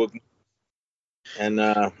comic book. And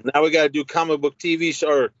now we got to do comic book TV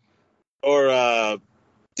show or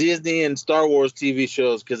Disney and Star Wars TV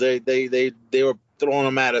shows because they were throwing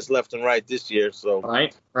them at us left and right this year. So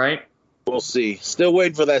right. We'll see. Still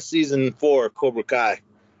waiting for that season 4 of Cobra Kai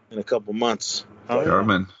in a couple months.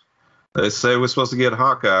 German. They say we're supposed to get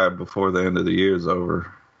Hawkeye before the end of the year is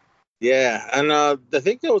over. Yeah, and I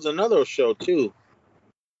think there was another show too.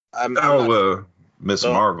 Miss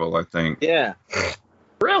Marvel, I think. Yeah.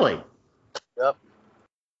 Really? Yep.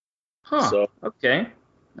 Huh. So okay.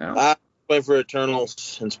 I'm waiting for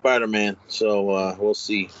Eternals and Spider-Man, so we'll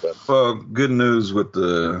see. But. Well, good news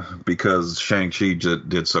because Shang-Chi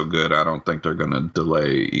did so good. I don't think they're going to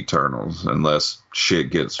delay Eternals unless shit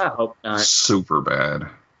gets super bad.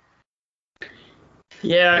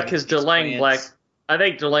 Yeah, because delaying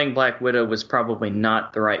Black Widow was probably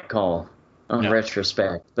not the right call on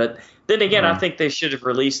retrospect. But then again, I think they should have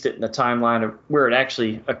released it in the timeline of where it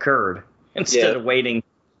actually occurred instead of waiting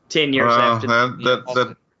 10 years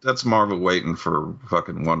after. That's Marvel waiting for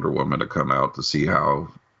fucking Wonder Woman to come out to see how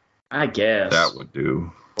I guess that would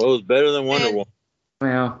do. Well, it was better than Wonder Woman.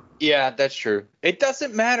 Well, yeah, that's true. It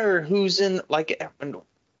doesn't matter who's in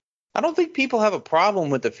I don't think people have a problem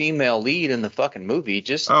with the female lead in the fucking movie.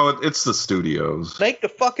 Just it's the studios. Make the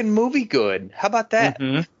fucking movie good. How about that?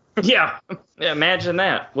 Mm-hmm. Yeah, imagine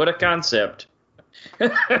that. What a concept.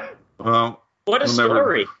 Well, what a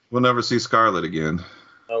story. We'll never see Scarlett again.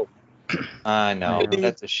 Oh, I know.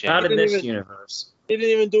 That's a shame. Not in this universe. They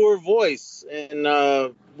didn't even do her voice. And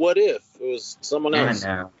What If? It was someone else.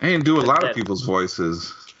 I know. They didn't do a lot of people's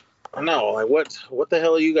voices. I know. Like, what the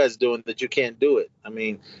hell are you guys doing that you can't do it? I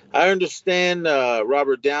mean, I understand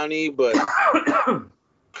Robert Downey, but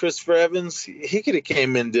Christopher Evans, he could have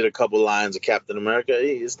came in and did a couple lines of Captain America.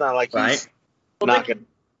 It's not like he's not going to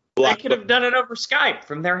block. They could have done it over Skype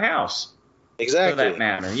from their house. Exactly. For that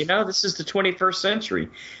matter. You know, this is the 21st century.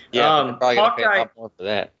 Yeah, probably going to pay a lot more for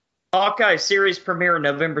that. Hawkeye series premiere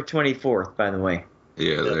November 24th, by the way.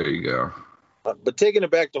 There you go. But taking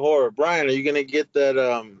it back to horror, Brian, are you going to get that?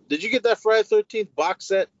 Did you get that Friday the 13th box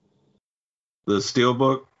set? The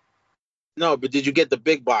Steelbook? No, but did you get the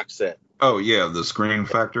big box set? Oh, yeah, the Scream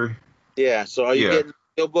Factory? Yeah, so are you getting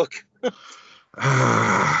the Steelbook?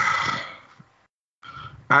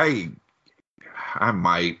 I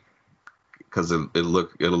might, because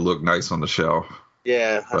it'll look nice on the shelf.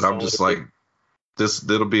 Yeah. But I'm just like,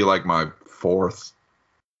 it'll be like my fourth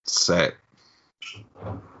set.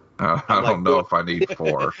 I don't know if I need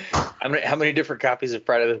 4. How many different copies of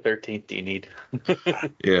Friday the 13th do you need?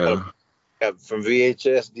 Yeah, from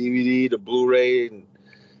VHS, DVD to Blu-ray, and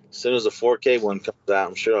as soon as the 4K one comes out,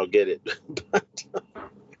 I'm sure I'll get it.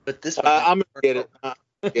 But this I'm gonna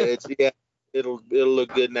get it. It'll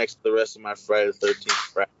look good next to the rest of my Friday the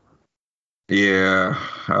 13th. Yeah,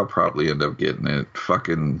 I'll probably end up getting it.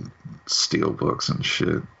 Fucking Steelbooks and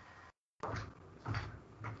shit.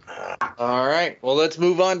 All right. Well, let's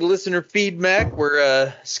move on to listener feedback.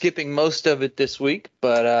 We're skipping most of it this week,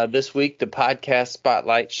 but this week the podcast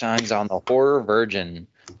spotlight shines on the horror virgin.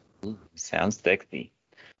 Ooh, sounds sexy.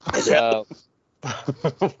 So,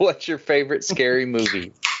 what's your favorite scary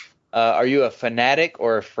movie? Are you a fanatic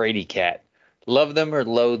or a fraidy cat? Love them or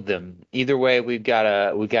loathe them? Either way, we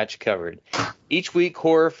got you covered. Each week,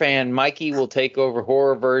 horror fan Mikey will take over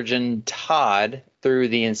horror virgin Todd through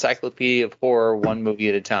the encyclopedia of horror, one movie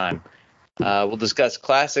at a time. We'll discuss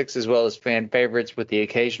classics as well as fan favorites with the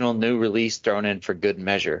occasional new release thrown in for good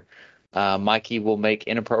measure. Mikey will make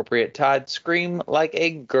inappropriate Todd scream like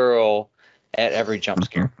a girl at every jump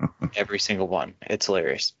scare. Every single one. It's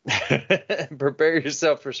hilarious. Prepare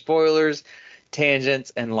yourself for spoilers,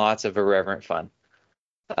 tangents, and lots of irreverent fun.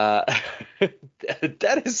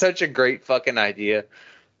 That is such a great fucking idea.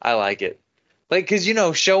 I like it. Like, because,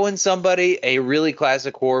 showing somebody a really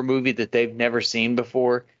classic horror movie that they've never seen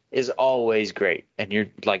before is always great. And you're,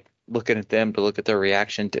 like, looking at them to look at their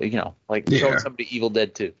reaction to, showing somebody Evil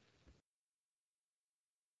Dead 2.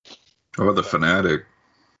 Or The Fanatic.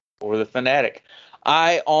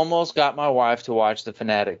 I almost got my wife to watch The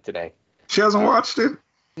Fanatic today. She hasn't watched it?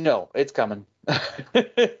 No, it's coming.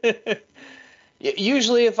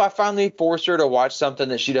 Usually, if I finally force her to watch something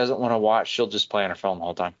that she doesn't want to watch, she'll just play on her phone the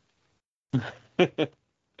whole time.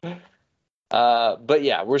 But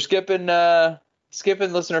yeah, we're skipping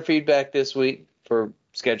listener feedback this week for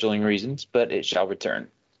scheduling reasons, but it shall return.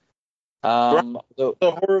 The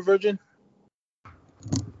horror virgin?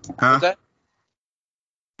 Huh? What's that?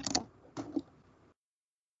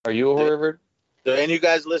 Are you a horror virgin? Do any of you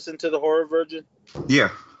guys listen to the horror virgin? Yeah.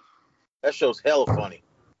 That show's hella funny.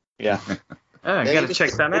 Yeah. I gotta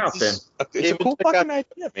check that out then. It's a cool fucking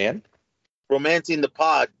idea, man. Romancing the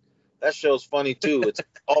Pod. That show's funny too. It's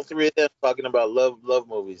all three of them talking about love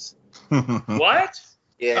movies. What?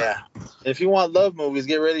 Yeah. And if you want love movies,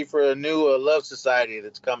 get ready for a new Love Society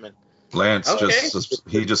that's coming. Lance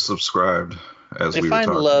just subscribed as we were talking.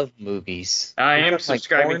 Define love movies. I am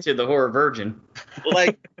subscribing to the horror virgin.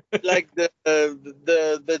 Like the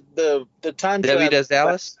time Debbie Does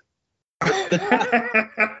Dallas?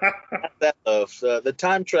 The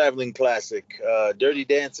time traveling classic, Dirty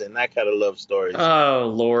Dancing, that kind of love story.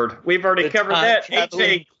 Oh Lord, we've already covered that.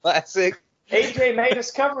 AJ classic. AJ made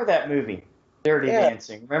us cover that movie, Dirty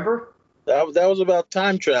Dancing. Remember? That was about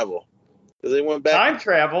time travel. Because they went back. Time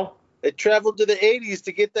travel. They traveled to the 80s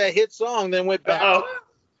to get that hit song, then went back to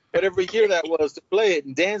whatever year that was to play it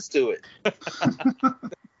and dance to it.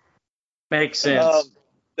 Makes sense.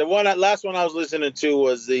 The last one I was listening to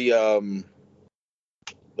was the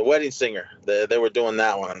Wedding Singer. They were doing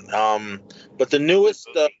that one. But the newest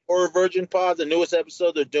Horror Virgin Pod, the newest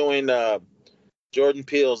episode, they're doing Jordan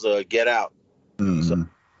Peele's Get Out. Mm-hmm. So,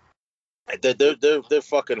 they're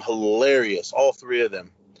fucking hilarious, all three of them.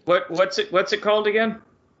 What's it called again?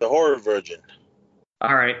 The Horror Virgin.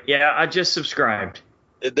 All right, yeah, I just subscribed.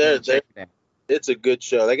 They're It's a good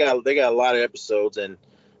show. They got a lot of episodes, and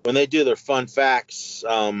when they do their fun facts,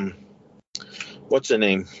 what's her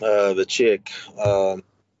name? The chick.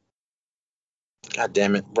 God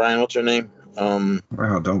damn it, Brian. What's her name?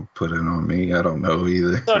 Wow, don't put it on me. I don't know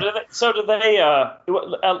either. So do they?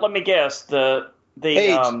 Let me guess. The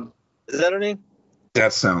Paige. Is that her name?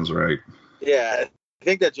 That sounds right. Yeah, I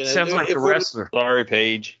think that's your name. Sounds like a wrestler. Sorry,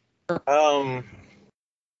 Paige. I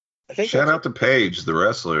think Shout out to Paige, the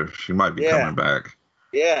wrestler. She might be coming back.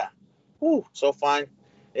 Yeah. Ooh, so fine.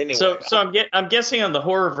 Anyway. So I'm guessing on the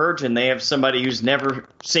Horror Virgin they have somebody who's never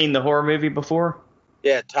seen the horror movie before.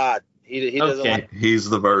 Yeah, Todd. He doesn't like. He's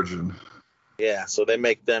the virgin. Yeah, so they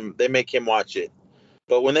make him watch it.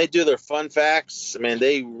 But when they do their fun facts, man,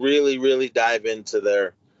 they really, really dive into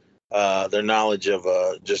their knowledge of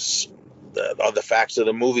just the facts of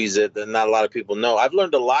the movies that not a lot of people know. I've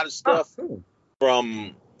learned a lot of stuff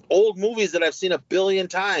from old movies that I've seen a billion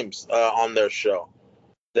times on their show.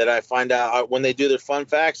 That I find out when they do their fun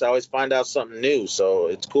facts, I always find out something new. So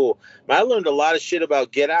it's cool. I learned a lot of shit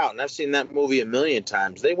about Get Out, and I've seen that movie a million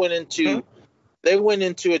times. They went into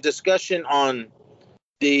a discussion on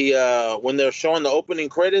the when they're showing the opening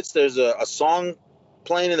credits. There's a song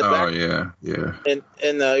playing in the back. Oh yeah. And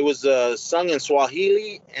it was sung in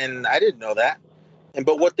Swahili, and I didn't know that.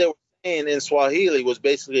 But what they were saying in Swahili was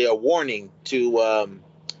basically a warning to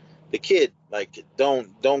the kid, like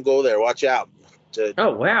don't go there, watch out.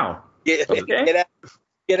 Oh wow! Get out.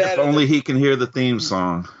 If only he can hear the theme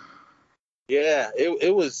song. Yeah,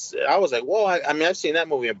 it was. I was like, whoa! I mean, I've seen that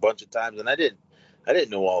movie a bunch of times, and I didn't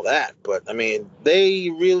know all that. But I mean, they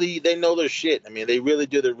know their shit. I mean, they really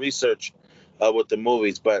do their research with the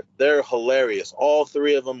movies. But they're hilarious. All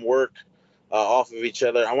three of them work off of each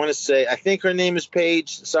other. I want to say, I think her name is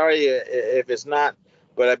Paige. Sorry if it's not,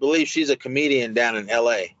 but I believe she's a comedian down in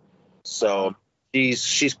L.A. So.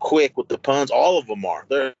 She's quick with the puns. All of them are.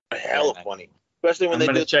 They're hella funny, especially when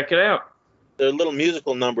they check it out. Their little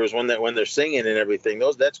musical numbers when they're singing and everything.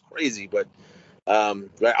 That's crazy. But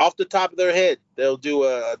right off the top of their head, they'll do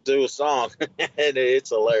a song, and it's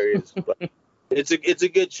hilarious. But it's a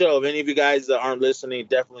good show. If any of you guys that aren't listening,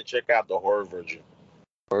 definitely check out the Horror Virgin.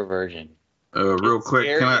 Horror Virgin. Real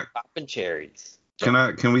quick, popping cherries.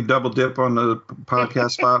 Can we double dip on the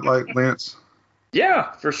podcast spotlight, Lance?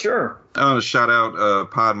 Yeah, for sure. I want to shout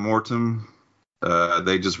out Pod Mortem.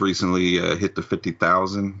 They just recently hit the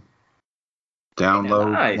 50,000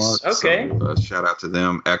 download mark. Okay. So, shout out to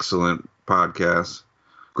them. Excellent podcast.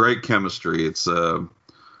 Great chemistry. It's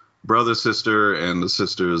brother, sister, and the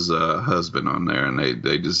sister's husband on there, and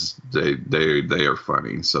they are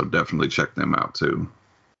funny. So definitely check them out too.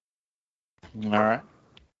 All right.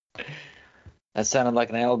 That sounded like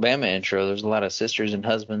an Alabama intro. There's a lot of sisters and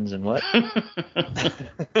husbands and what?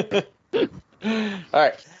 All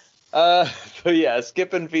right. So yeah,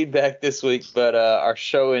 skipping feedback this week, but our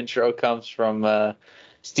show intro comes from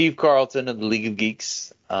Steve Carlton of the League of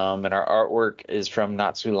Geeks, and our artwork is from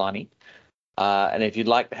Natsulani. And if you'd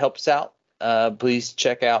like to help us out, please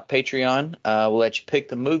check out Patreon. We'll let you pick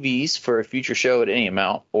the movies for a future show at any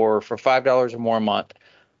amount, or for $5 or more a month.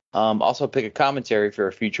 Also pick a commentary for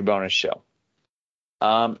a future bonus show.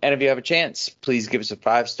 And if you have a chance, please give us a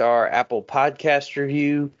 5-star Apple Podcast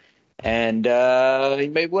review, and you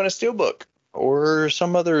may win a steelbook or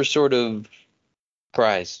some other sort of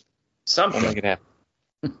prize. Something. We'll make it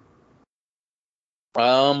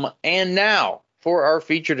happen. And now for our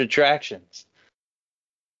featured attractions.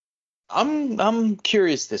 I'm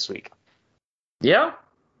curious this week. Yeah?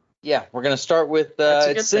 Yeah, we're going to start with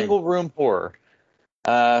single room horror.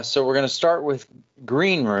 So we're going to start with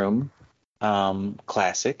Green Room.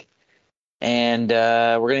 Classic, and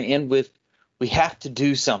we're going to end with We Have to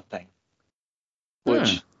Do Something,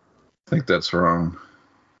 which I think that's wrong.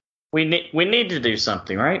 We need to do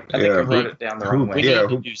something, right? I think I wrote it down the wrong way. We need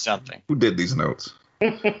to do something. Who did these notes?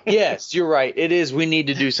 Yes, you're right. It is We Need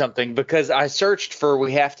to Do Something, because I searched for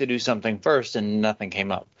We Have to Do Something first and nothing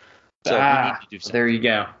came up. So we need to do something. There you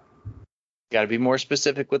go. Got to be more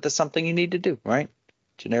specific with the something you need to do, right?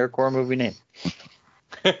 Generic horror movie name.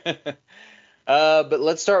 But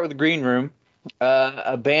let's start with the Green Room.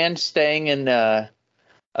 A band straying into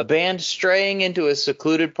a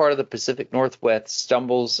secluded part of the Pacific Northwest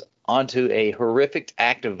stumbles onto a horrific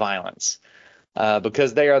act of violence.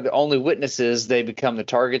 Because they are the only witnesses, they become the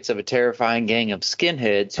targets of a terrifying gang of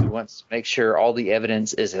skinheads who wants to make sure all the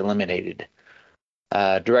evidence is eliminated.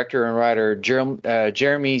 Director and writer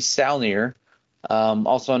Jeremy Saulnier,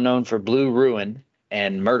 also known for Blue Ruin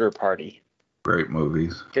and Murder Party. Great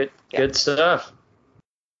movies. Good stuff.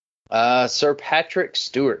 Sir Patrick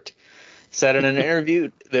Stewart said in an interview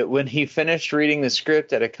that when he finished reading the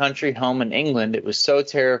script at a country home in England, it was so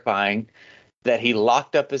terrifying that he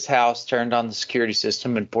locked up his house, turned on the security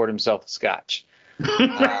system, and poured himself a scotch.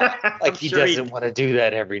 Like he doesn't want to do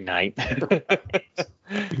that every night.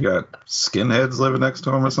 You got skinheads living next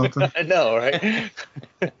to him or something? I know, right?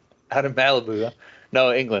 Out of Malibu. Huh?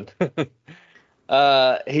 No, England.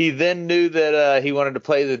 He then knew that he wanted to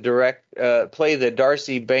play the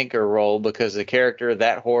Darcy Banker role because the character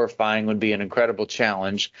that horrifying would be an incredible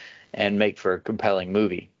challenge and make for a compelling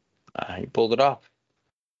movie. He pulled it off.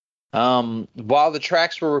 While the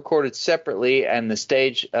tracks were recorded separately and the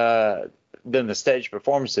stage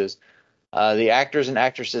performances, the actors and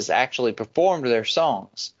actresses actually performed their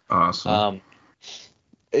songs. Awesome.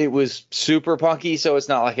 It was super punky, so it's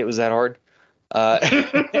not like it was that hard.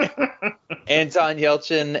 Anton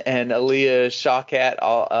Yelchin and Aaliyah Shawkat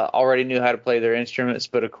already knew how to play their instruments,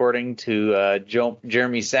 but according to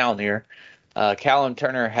Jeremy Saulnier, Callum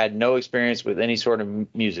Turner had no experience with any sort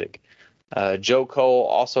of music. Joe Cole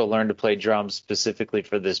also learned to play drums specifically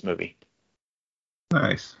for this movie.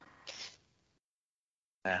 Nice.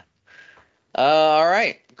 Yeah. All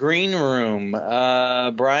right. Green Room.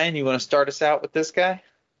 Brian, you want to start us out with this guy?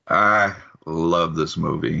 I love this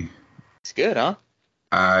movie. It's good, huh?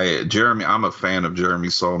 I'm a fan of Jeremy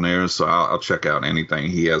Saulnier, so I'll check out anything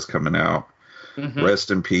he has coming out. Mm-hmm.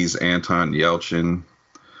 Rest in peace, Anton Yelchin.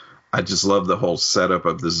 I just love the whole setup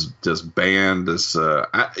of this band.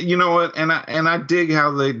 You know what? And I dig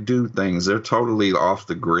how they do things. They're totally off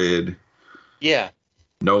the grid. Yeah.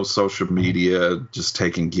 No social media, just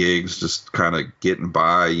taking gigs, just kind of getting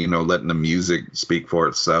by. Letting the music speak for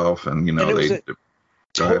itself, and they.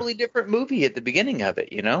 Totally different movie at the beginning of it,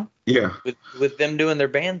 Yeah. With them doing their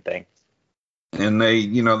band thing. And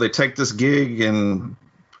they take this gig, and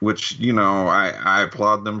which I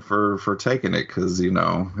applaud them for taking it, because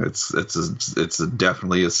it's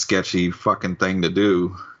definitely a sketchy fucking thing to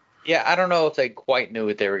do. Yeah, I don't know if they quite knew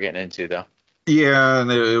what they were getting into though. Yeah,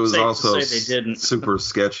 and it was also they didn't. super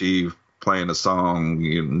sketchy. Playing a song,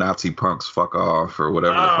 Nazi punks fuck off, or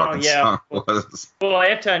whatever the fucking song was. Well,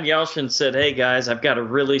 Anton Yelchin said, "Hey guys, I've got a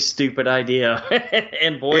really stupid idea,"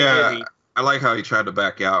 and boy, did he. I like how he tried to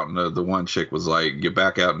back out, and the one chick was like, "You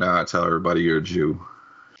back out now, I tell everybody you're a Jew."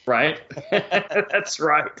 Right, that's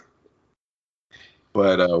right.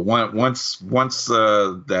 But once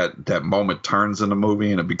that moment turns in the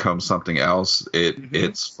movie and it becomes something else,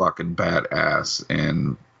 it's fucking badass.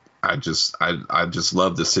 And I just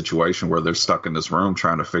love this situation where they're stuck in this room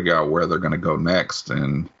trying to figure out where they're going to go next,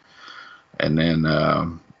 and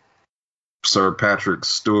then Sir Patrick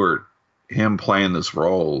Stewart, him playing this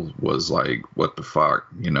role was like, what the fuck,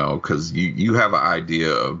 because you have an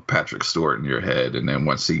idea of Patrick Stewart in your head, and then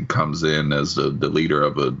once he comes in as the leader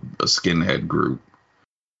of a skinhead group,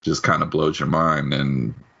 just kind of blows your mind.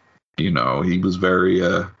 And he was very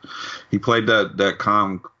he played that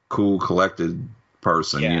calm, cool, collected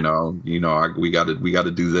person. Yeah. We got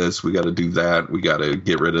to do this, we got to do that, we got to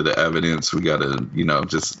get rid of the evidence, we got to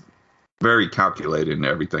just very calculated in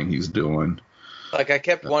everything he's doing. Like, I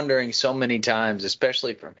kept wondering so many times,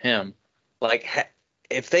 especially from him, like,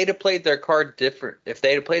 if they'd have played their cards differently,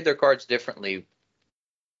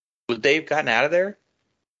 would they have gotten out of there?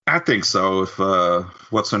 I think so. If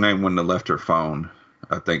what's her name wouldn't have left her phone,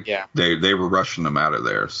 I think they were rushing them out of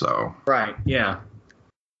there. So right, yeah.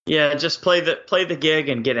 Yeah, just play the gig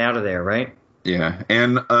and get out of there, right? Yeah,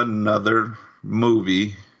 and another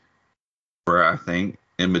movie where I think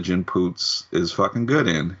Imogen Poots is fucking good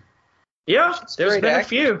in. Yeah, there's been a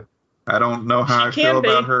few. I don't know how I feel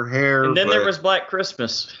about her hair. And then there was Black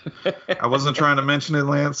Christmas. I wasn't trying to mention it,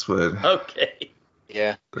 Lance, but okay.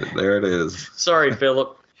 Yeah. There it is. Sorry,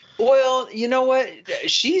 Philip. Well, you know what?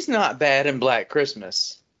 She's not bad in Black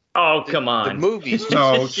Christmas. Oh, come on. The movie's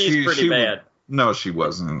no, she's pretty bad. No, she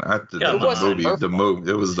wasn't. It was the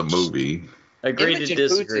movie. Agree to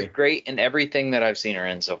disagree. Poots is great in everything that I've seen her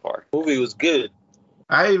in so far. The movie was good.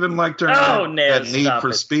 I even liked her in that Need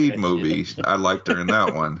for Speed movie. I liked her in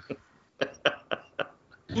that one.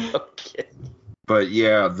 Okay. But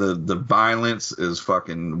yeah, the violence is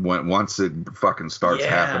fucking once it fucking starts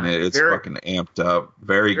happening, it's fucking amped up.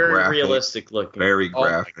 Very graphic, realistic looking. Very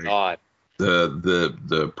graphic. Oh my God.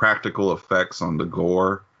 The practical effects on the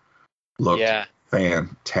gore looked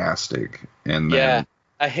fantastic. And then,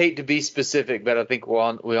 I hate to be specific, but I think we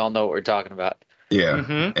all know what we're talking about.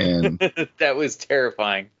 Yeah, and that was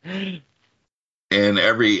terrifying. And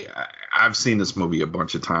I've seen this movie a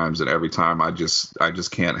bunch of times, and every time I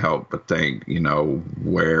just can't help but think,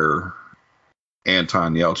 where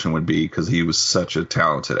Anton Yelchin would be, because he was such a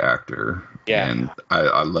talented actor. Yeah. And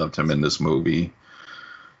I loved him in this movie.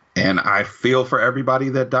 And I feel for everybody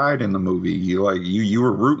that died in the movie. You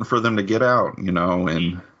were rooting for them to get out,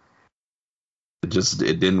 and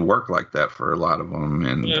it didn't work like that for a lot of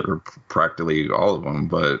them, or practically all of them.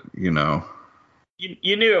 But you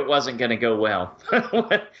knew it wasn't going to go well.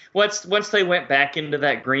 Once they went back into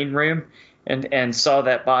that green room and saw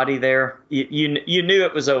that body there, you knew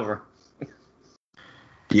it was over.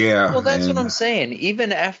 Yeah. Well, that's what I'm saying.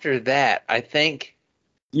 Even after that, I think.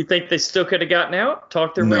 You think they still could have gotten out?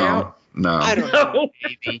 Talked their way out? No. I don't know.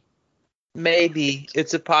 Maybe.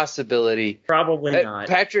 It's a possibility. Probably not.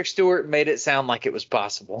 Patrick Stewart made it sound like it was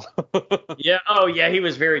possible. Yeah. Oh, yeah. He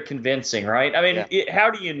was very convincing, right? I mean, how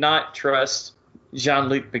do you not trust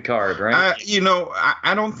Jean-Luc Picard, right?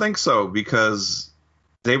 I don't think so, because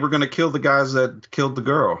they were going to kill the guys that killed the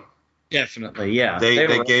girl. Definitely, yeah. They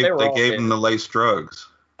gave him the laced drugs.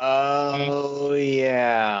 Oh,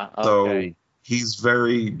 yeah. Okay. So he's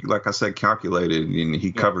very, like I said, calculated, and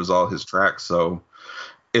he covers all his tracks. So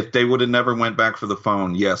if they would have never went back for the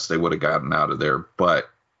phone, yes, they would have gotten out of there. But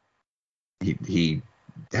he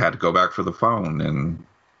had to go back for the phone and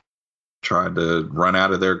tried to run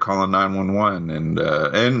out of there calling 911.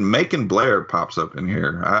 And Macon Blair pops up in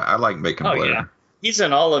here. I like Macon Blair. Yeah. He's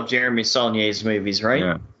in all of Jeremy Saulnier's movies, right?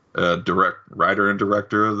 Yeah. Writer and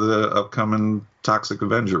director of the upcoming Toxic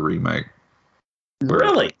Avenger remake.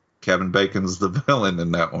 Really? Kevin Bacon's the villain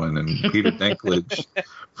in that one, and Peter Dinklage,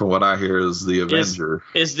 from what I hear, is the Avenger.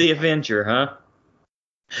 Is the Avenger, huh?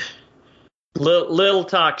 Little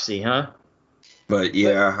Toxie, huh? But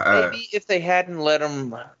yeah, maybe if they hadn't let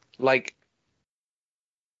him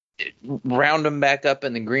round him back up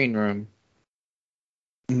in the green room,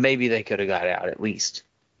 maybe they could have got out at least.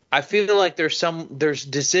 I feel like there's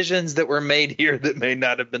decisions that were made here that may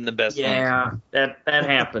not have been the best. Yeah, ones. that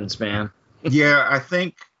happens, man. Yeah, I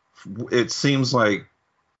think it seems like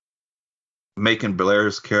Macon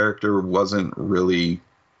Blair's character wasn't really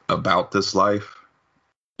about this life.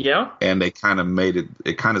 Yeah. And they kind of made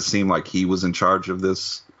it kind of seemed like he was in charge of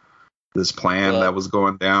this plan that was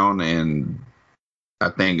going down, and I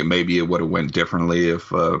think maybe it would have went differently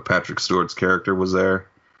if Patrick Stewart's character was there.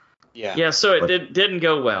 Yeah. Yeah, so it didn't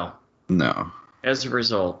go well. No. As a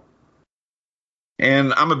result.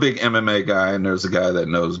 And I'm a big MMA guy, and there's a guy that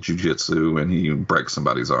knows jiu-jitsu, and he breaks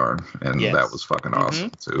somebody's arm, and that was fucking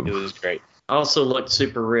awesome, too. It was great. Also looked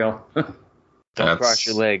super real. Don't cross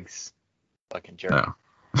your legs. Fucking jerk. No.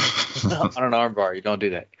 On an arm bar, you don't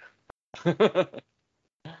do that.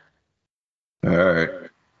 All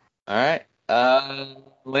right.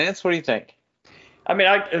 Lance, what do you think? I mean,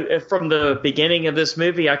 from the beginning of this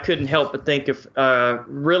movie, I couldn't help but think of a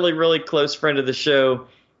really, really close friend of the show,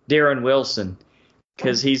 Darren Wilson,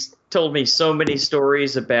 because he's told me so many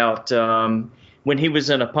stories about when he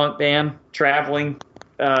was in a punk band traveling,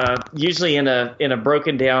 usually in a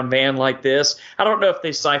broken down van like this. I don't know if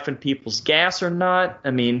they siphon people's gas or not.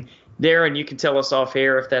 I mean, Darren, you can tell us off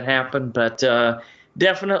air if that happened, but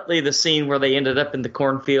definitely the scene where they ended up in the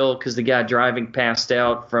cornfield because the guy driving passed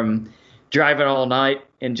out from driving all night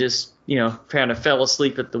and just, kind of fell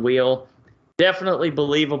asleep at the wheel. Definitely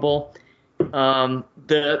believable.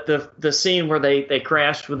 The scene where they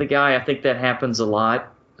crashed with the guy, I think that happens a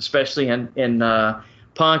lot, especially in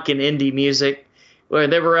punk and indie music, where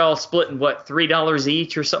they were all splitting, $3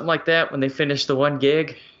 each or something like that when they finished the one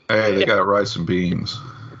gig. Hey, they got rice and beans.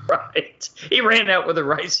 Right. He ran out with the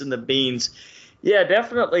rice and the beans. Yeah,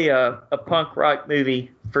 definitely a punk rock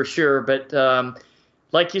movie for sure. But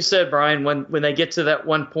like you said, Brian, when they get to that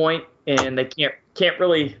one point and they can't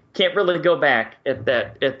really go back at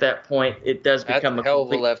that point, it does become a hell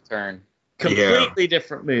of a left turn. Completely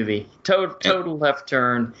different movie. Total left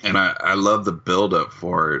turn. And I love the build up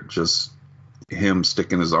for it. Just him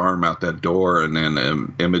sticking his arm out that door, and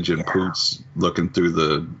then Imogen Poots looking through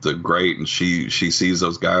the grate, and she sees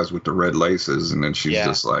those guys with the red laces, and then she's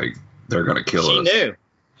just like, they're gonna kill us. She knew.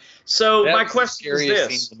 So my question is this: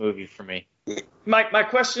 scene of the movie for me. My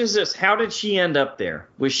question is this: how did she end up there?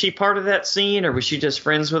 Was she part of that scene, or was she just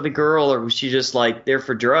friends with a girl, or was she just like there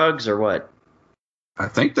for drugs, or what? I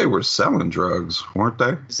think they were selling drugs, weren't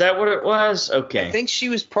they? Is that what it was? Okay. I think she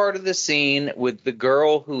was part of the scene with the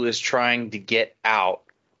girl who is trying to get out.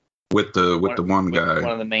 With the one guy.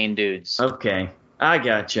 One of the main dudes. Okay. I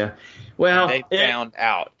gotcha. Well, and they found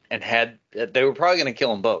out and they were probably going to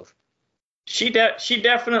kill them both. She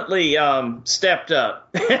definitely stepped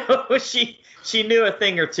up. She knew a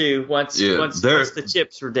thing or two once the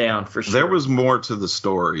chips were down, for sure. There was more to the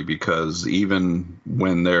story, because even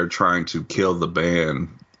when they're trying to kill the band,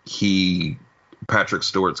 Patrick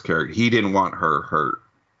Stewart's character, he didn't want her hurt.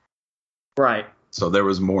 Right. So there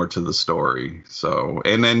was more to the story. So,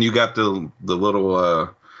 and then you got the little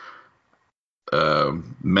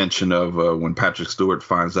mention of when Patrick Stewart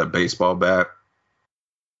finds that baseball bat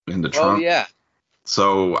in the trunk. Oh yeah.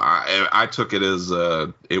 So I took it as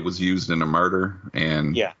it was used in a murder,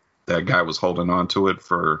 and that guy was holding on to it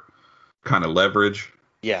for kind of leverage.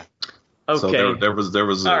 Yeah. Okay. So there was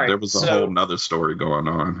a whole nother story going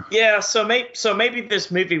on. Yeah. So maybe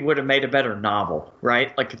this movie would have made a better novel,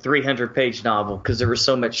 right? Like a 300-page novel, because there was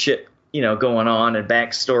so much shit, going on and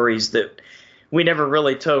backstories that we never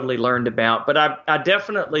really totally learned about. But I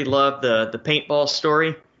definitely love the paintball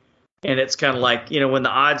story. And it's kind of like, when the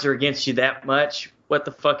odds are against you that much, what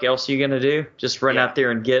the fuck else are you going to do? Just run out there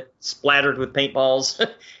and get splattered with paintballs. And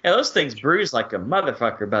those things bruise like a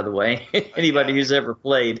motherfucker, by the way. Anybody who's ever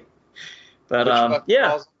played. But, balls on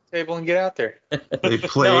the table and get out there. They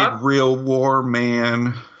played Real War,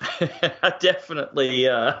 man. I definitely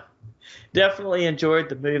enjoyed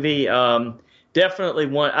the movie.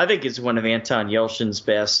 Definitely I think it's one of Anton Yelchin's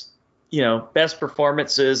best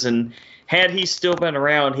performances. And had he still been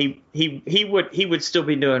around, he would still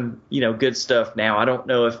be doing, good stuff now. I don't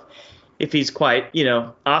know if he's quite,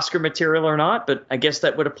 Oscar material or not, but I guess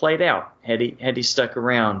that would have played out had he stuck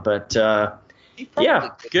around. But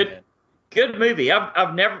good movie.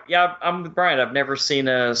 I'm with Brian. I've never seen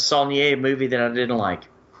a Saulnier movie that I didn't like.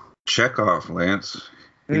 Chekhov, Lance.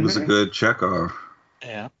 He was a good Chekhov.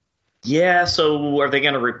 Yeah. Yeah, so are they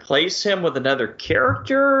going to replace him with another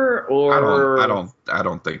character, or I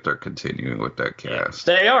don't think they're continuing with that cast.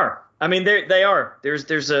 They are. I mean, they are.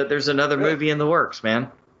 There's another movie in the works,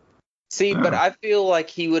 man. See, but I feel like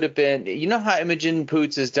he would have been. You know how Imogen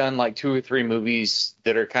Poots has done like 2 or 3 movies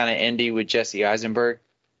that are kind of indie with Jesse Eisenberg.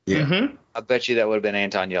 Yeah, I bet you that would have been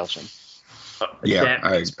Anton Yelchin. Yeah,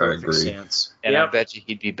 I agree. Sense. And I bet you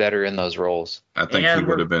he'd be better in those roles. I think he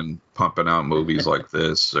would have been pumping out movies like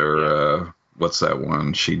this, or what's that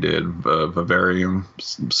one she did, Vivarium,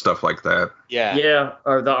 stuff like that. Yeah,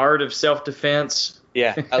 or The Art of Self-Defense.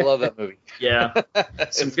 Yeah, I love that movie. Yeah,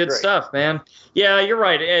 some good stuff, man. Yeah, you're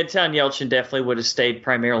right. Anton Yelchin definitely would have stayed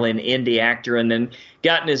primarily an indie actor, and then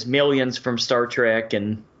gotten his millions from Star Trek,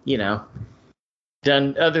 and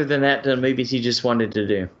done movies he just wanted to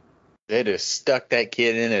do. They just stuck that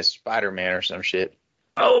kid in as Spider-Man or some shit.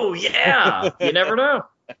 Oh, yeah. You never know.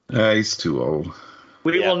 He's too old.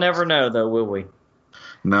 We will never know, though, will we?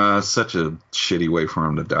 Nah, it's such a shitty way for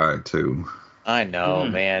him to die, too. I know,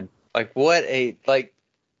 man. Like, I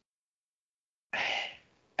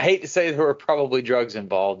hate to say there were probably drugs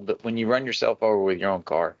involved, but when you run yourself over with your own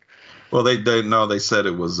car. Well, they said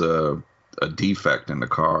it was a defect in the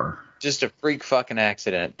car. Just a freak fucking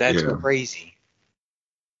accident. That's crazy.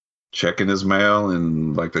 Checking his mail,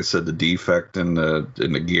 and like they said, the defect in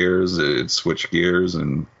the gears, it switched gears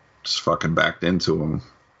and just fucking backed into him.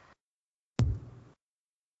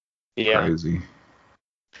 Yeah. Crazy.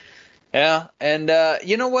 Yeah, and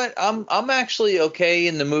you know what? I'm actually okay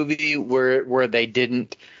in the movie where they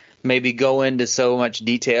didn't maybe go into so much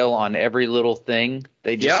detail on every little thing.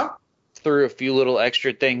 They just threw a few little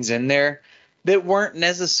extra things in there that weren't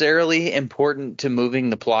necessarily important to moving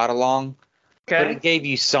the plot along. Okay. But it gave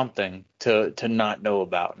you something to not know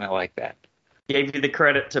about, and I like that. Gave you the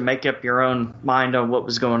credit to make up your own mind on what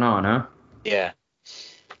was going on, huh? Yeah.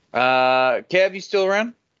 Kev, you still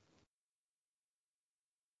around?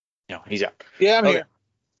 No, he's out. Yeah, I'm here.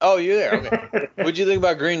 Oh, you're there. Okay. What'd you think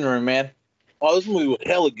about Green Room, man? Oh, this movie was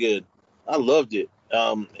hella good. I loved it.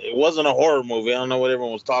 It wasn't a horror movie. I don't know what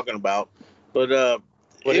everyone was talking about, but it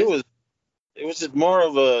was just more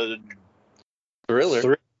of a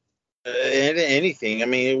thriller. Anything. I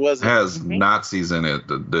mean, it wasn't. It has Nazis in it.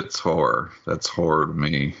 That's horror. That's horror to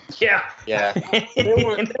me. Yeah. I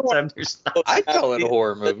call it a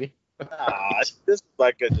horror movie. This is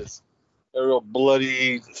like a real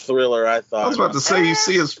bloody thriller, I thought. I was about to say, you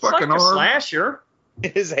see his fucking like arm? A slasher.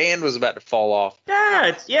 His hand was about to fall off.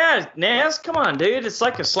 Yeah, Naz, come on, dude. It's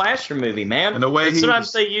like a slasher movie, man. And the way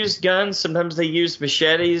sometimes they used guns, sometimes they used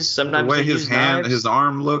machetes, sometimes the way they his used hand, knives. his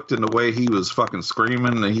arm looked, and the way he was fucking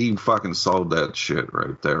screaming, and he fucking sold that shit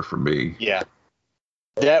right there for me. Yeah,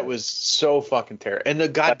 that was so fucking terrible. And the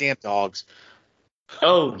goddamn dogs.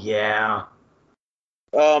 Oh yeah.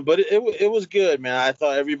 But it was good, man. I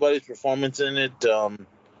thought everybody's performance in it.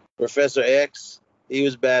 Professor X, he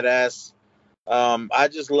was badass. I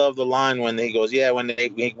just love the line when he goes,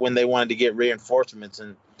 when they wanted to get reinforcements,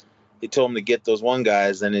 and he told them to get those one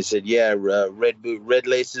guys, and he said, red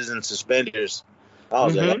laces and suspenders. I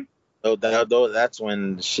was like, that's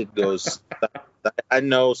when shit goes. I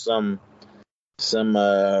know some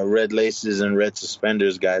red laces and red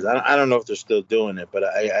suspenders guys. I don't know if they're still doing it, but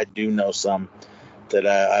I do know some that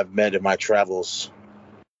I've met in my travels.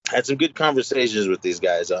 I had some good conversations with these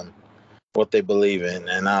guys on what they believe in.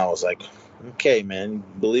 And I was like, okay, man,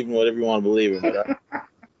 believe in whatever you want to believe in. But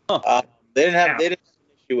they didn't have an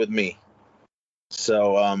issue with me.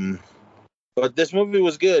 So, but this movie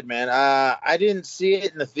was good, man. I didn't see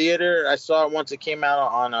it in the theater. I saw it once it came out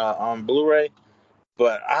on Blu-ray,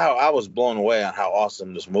 but I was blown away on how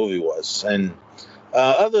awesome this movie was. And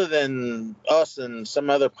other than us and some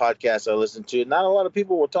other podcasts I listened to, not a lot of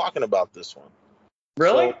people were talking about this one.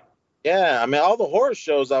 Really? So, yeah, I mean, all the horror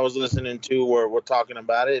shows I was listening to were talking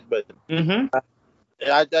about it, but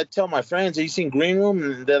I tell my friends, have you seen Green Room?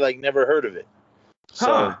 And they're like, never heard of it.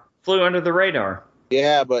 So, flew under the radar.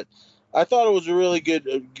 Yeah, but I thought it was a really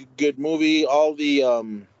good movie. All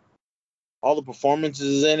the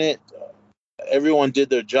performances in it, everyone did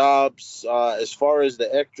their jobs. As far as the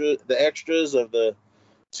extras of the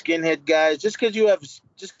skinhead guys, just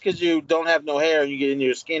because you don't have no hair and you get in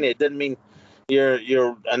your skinhead doesn't mean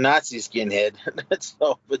you're a Nazi skinhead.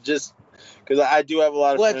 So, but just because I do have a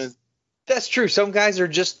lot of friends. That's true. Some guys are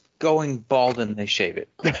just going bald and they shave it.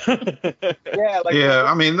 Yeah,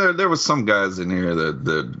 I mean, there was some guys in here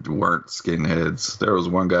that weren't skinheads. There was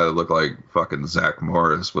one guy that looked like fucking Zach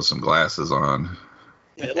Morris with some glasses on.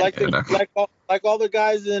 Like all the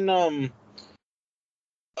guys in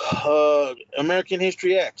American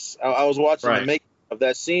History X. I was watching the making of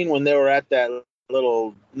that scene when they were at that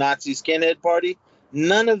little Nazi skinhead party.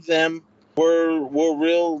 None of them were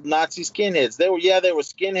real Nazi skinheads. They were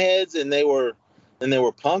skinheads and they were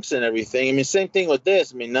punks and everything. I mean, same thing with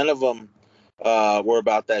this. I mean, none of them were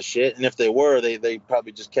about that shit. And if they were, they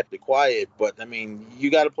probably just kept it quiet. But I mean,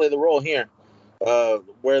 you got to play the role here.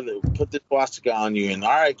 Put this swastika on you, and all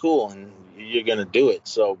right, cool, and you're gonna do it.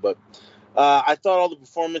 So, but I thought all the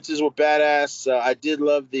performances were badass. I did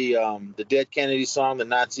love the Dead Kennedy song, the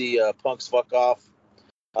Nazi punks fuck off.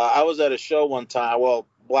 I was at a show one time. Well,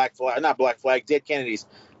 Dead Kennedys.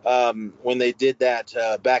 When they did that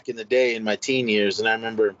back in the day in my teen years, and I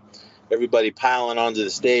remember everybody piling onto the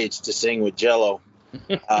stage to sing with Jello.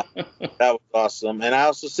 That was awesome. And I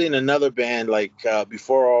also seen another band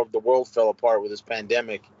before all the world fell apart with this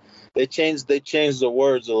pandemic. They changed the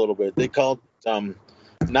words a little bit. They called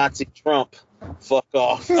Nazi Trump fuck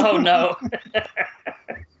off. Oh no.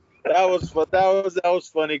 That was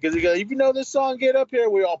funny because he goes, if you know this song, get up here.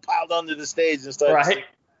 We all piled onto the stage and started singing.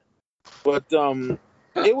 But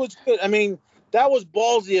it was good. I mean, that was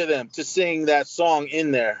ballsy of them to sing that song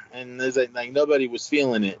in there, and there's like nobody was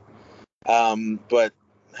feeling it. But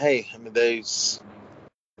hey, I mean, they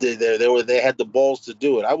had the balls to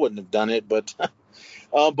do it. I wouldn't have done it, but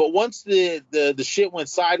once the shit went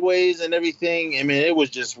sideways and everything, I mean, it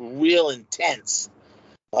was just real intense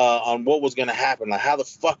on what was going to happen. Like, how the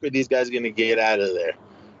fuck are these guys going to get out of there?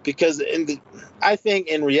 Because I think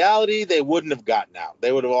in reality they wouldn't have gotten out.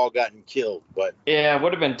 They would have all gotten killed. But yeah, it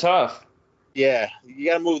would have been tough. Yeah, you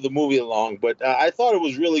got to move the movie along. But I thought it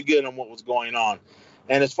was really good on what was going on.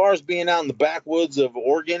 And as far as being out in the backwoods of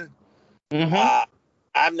Oregon,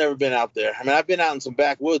 I've never been out there. I mean, I've been out in some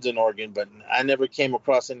backwoods in Oregon, but I never came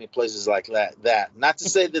across any places like that. Not to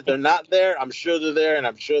say that they're not there. I'm sure they're there, and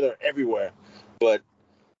I'm sure they're everywhere. But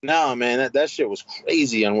no, man, that shit was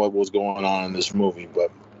crazy on what was going on in this movie.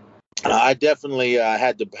 But I definitely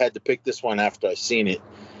had to pick this one after I seen it,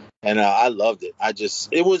 and I loved it.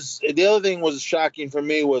 The other thing was shocking for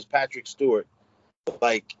me was Patrick Stewart.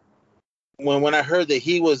 Like, when I heard that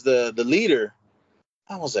he was the leader,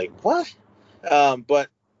 I was like, what? But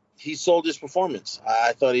he sold his performance.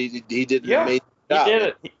 I thought he did an amazing job. He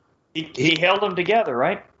did it. He held them together,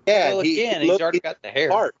 right? Yeah, well, he's already got the hair.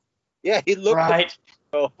 Part. Yeah, he looked right.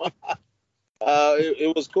 So,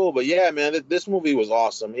 it was cool. But yeah, man, this movie was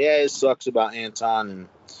awesome. Yeah, it sucks about Anton, and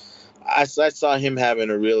I saw him having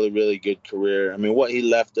a really, really good career. I mean, what he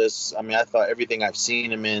left us, I mean, I thought everything I've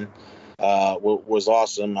seen him in was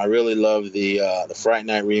awesome. I really loved the Fright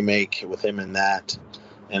Night remake with him in that.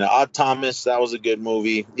 And Odd Thomas, that was a good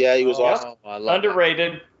movie. Yeah, he was awesome.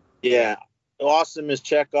 Underrated. That. Yeah, awesome as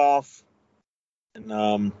Chekhov.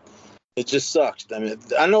 And it just sucked. I mean,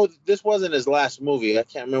 I know this wasn't his last movie. I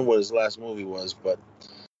can't remember what his last movie was, but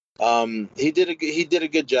he did a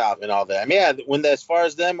good job and all that. I mean, yeah, as far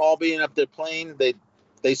as them all being up there playing,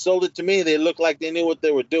 they sold it to me. They looked like they knew what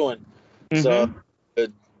they were doing. So,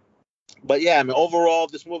 but yeah, I mean, overall,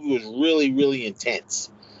 this movie was really, really intense.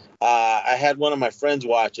 I had one of my friends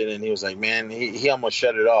watch it, and he was like, man, he almost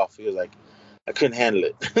shut it off. He was like, I couldn't handle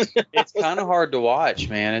it. It's kind of hard to watch,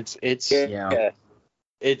 man. It's scary.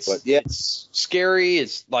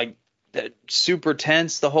 It's like super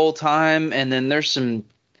tense the whole time, and then there's some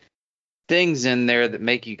things in there that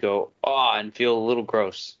make you go and feel a little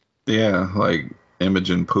gross. Yeah, like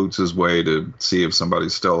Imogen Poots' way to see if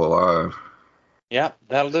somebody's still alive. Yep,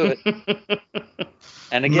 that'll do it.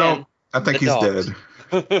 And again, no, I think he's dogs.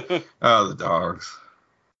 Dead. Oh, the dogs.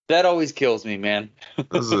 That always kills me, man.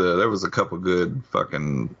 There was a couple good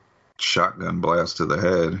fucking shotgun blasts to the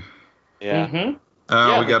head. Yeah.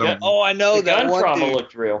 Mm-hmm. We got him. Oh, I know the that gun one trauma dude.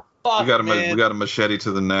 looked real. Fuck, we got man. a machete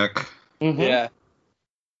to the neck. Mm-hmm. Yeah.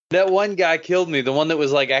 That one guy killed me. The one that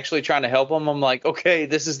was like actually trying to help him. I'm like, okay,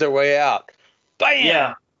 this is their way out. Bam!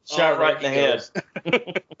 Yeah. Shot right in the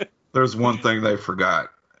head. There's one thing they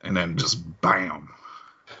forgot, and then just bam.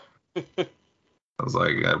 I was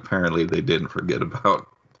like, apparently they didn't forget about.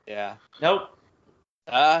 Yeah. Nope.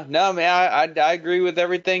 No, man, I agree with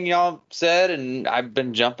everything y'all said, and I've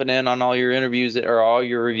been jumping in on all your interviews or all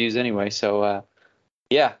your reviews anyway. So,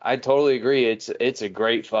 yeah, I totally agree. It's a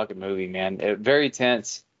great fucking movie, man. Very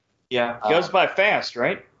tense. Yeah, it goes by fast,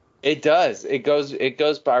 right? It does. It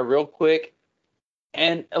goes by real quick,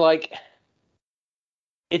 and like,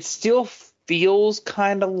 it still feels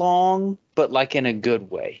kind of long, but like in a good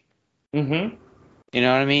way. Mm-hmm. You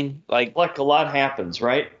know what I mean? Like a lot happens,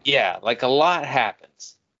 right? Yeah, like a lot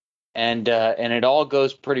happens, and it all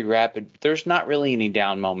goes pretty rapid. There's not really any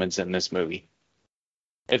down moments in this movie.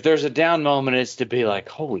 If there's a down moment, it's to be like,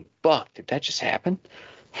 holy fuck, did that just happen?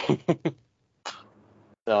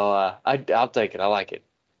 So I'll take it. I like it.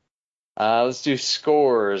 Let's do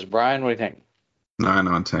scores. Brian, what do you think? 9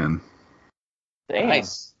 on 10. Damn.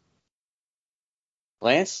 Nice.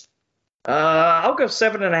 Lance? I'll go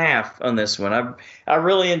 7.5 on this one. I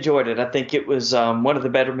really enjoyed it. I think it was one of the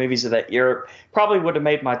better movies of that year. Probably would have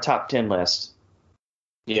made my top 10 list.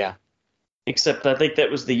 Yeah. Except I think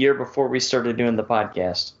that was the year before we started doing the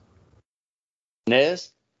podcast.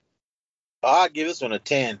 Nez? I'll give this one a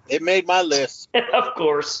 10. It made my list. Of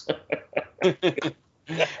course.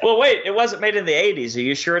 Well, wait, it wasn't made in the 80s. Are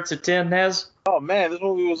you sure it's a 10, Nez? Oh, man, this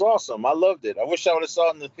movie was awesome. I loved it. I wish I would have saw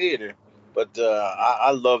it in the theater. But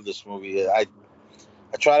I love this movie. I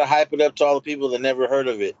try to hype it up to all the people that never heard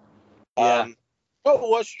of it. Yeah. It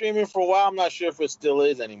was streaming for a while. I'm not sure if it still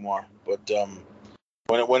is anymore. But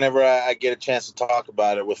whenever I get a chance to talk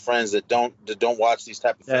about it with friends that don't watch these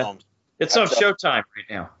type of films. It's on Showtime right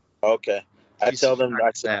now. Okay. I tell them,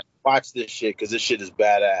 I said, watch this shit because this shit is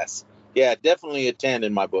badass. Yeah, definitely a 10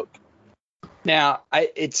 in my book. Now,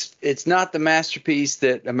 it's not the masterpiece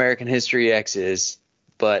that American History X is,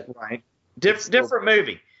 but right. Different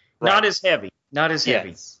movie. Right. Not as heavy.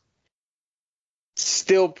 Heavy.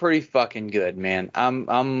 Still pretty fucking good, man. I'm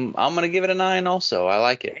gonna give it a 9 also. I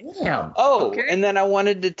like it. Damn. Oh, okay. And then I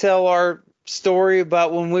wanted to tell our story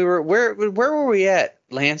about when we were where were we at,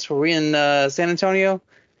 Lance? Were we in San Antonio?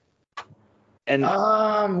 And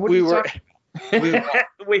we were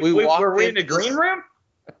were we in the green room?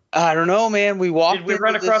 I don't know, man. We walked. Did we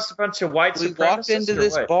run across a bunch of white supremacists? We walked into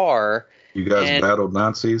this bar. You guys battled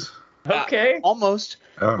Nazis? Okay. Almost.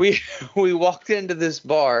 Oh. We walked into this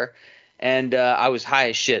bar, and I was high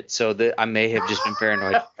as shit, so that I may have just been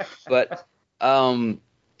paranoid. But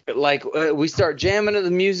we start jamming to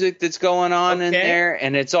the music that's going on in there,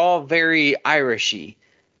 and it's all very Irishy.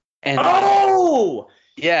 And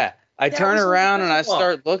yeah, I turn around and I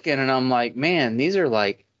start looking, and I'm like, man, these are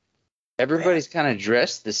like everybody's kind of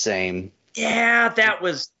dressed the same. Yeah, that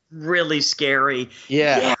was really scary.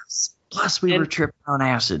 Yeah. Yes. Plus, we were tripping on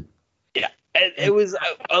acid. Yeah, it was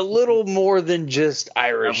a little more than just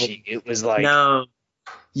Irishy. It was like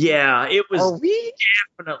it was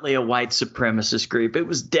definitely a white supremacist group. It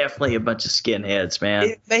was definitely a bunch of skinheads, man.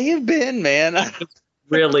 It may have been, man.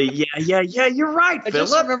 Really? Yeah. You're right, Philip. I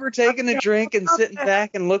just remember taking a drink and sitting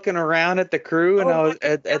back and looking around at the crew, and I was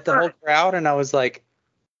at the whole crowd, and I was like,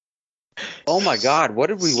 oh my God, what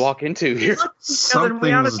did we walk into here?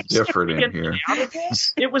 Something's different in here.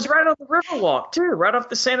 It was right on the Riverwalk too, right off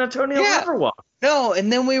the San Antonio Riverwalk. No,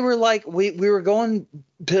 and then we were like, we were going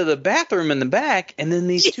to the bathroom in the back, and then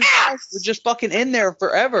these two guys were just fucking in there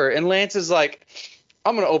forever. And Lance is like,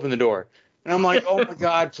 I'm gonna open the door. And I'm like, oh my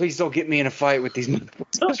God, please don't get me in a fight with these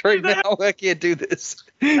motherfuckers right now. I can't do this.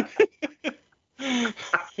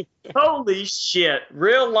 Holy shit!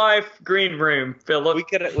 Real life green room, Philip. We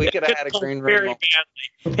could have had a green room very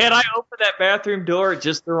badly. Had I opened that bathroom door at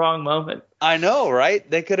just the wrong moment. I know, right?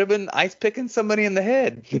 They could have been ice picking somebody in the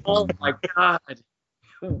head. Oh my God!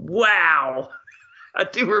 Wow, I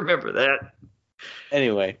do remember that.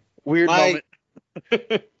 Anyway, weird moment.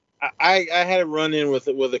 I had a run in with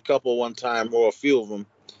a couple one time, or a few of them.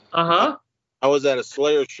 I was at a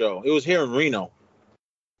Slayer show. It was here in Reno,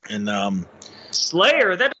 and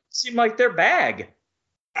Slayer, that doesn't seem like their bag.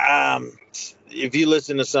 If you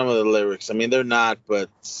listen to some of the lyrics, I mean, they're not, but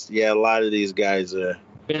yeah, a lot of these guys are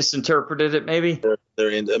misinterpreted it, maybe. They're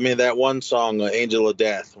in. I mean, that one song, "Angel of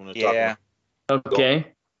Death." When yeah. Okay.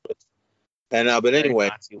 And but anyway,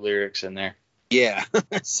 Nazi lyrics in there. Yeah.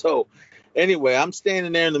 So anyway, I'm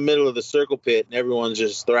standing there in the middle of the circle pit, and everyone's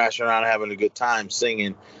just thrashing around, having a good time,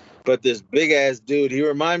 singing. But this big ass dude, he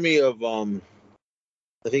reminded me of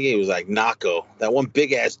I think he was like Nako, that one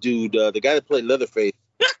big ass dude, the guy that played Leatherface.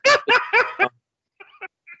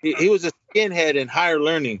 He was a skinhead in Higher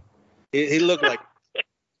Learning. He looked like.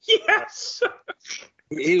 Yes.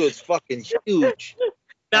 He was fucking huge.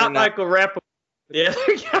 Not Michael Rappaport. The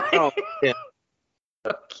other guy. Oh, yeah.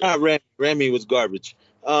 Okay. Remy was garbage.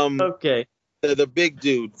 Okay. The big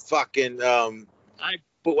dude, fucking. The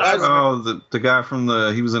guy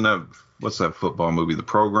from he was in what's that football movie, The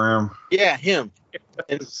Program? Yeah, him.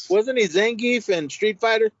 And wasn't he Zangief in Street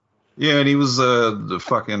Fighter? Yeah, and he was the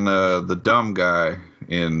fucking the dumb guy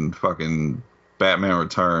in fucking Batman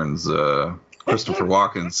Returns. Christopher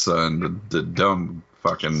Walken's son, the dumb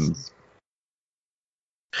fucking.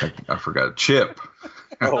 I forgot Chip.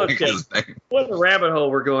 Okay. What a rabbit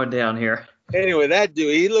hole we're going down here. Anyway, that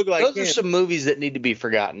dude, he looked like. Those are some movies that need to be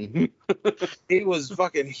forgotten. He was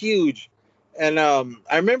fucking huge, and I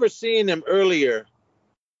remember seeing him earlier,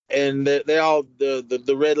 and they all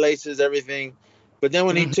the red laces, everything. But then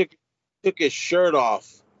when he took his shirt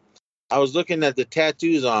off, I was looking at the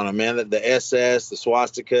tattoos on him, man. The SS, the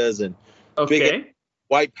swastikas, and big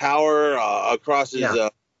white power across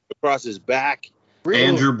his back. Really?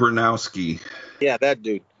 Andrew Bronowski. Yeah, that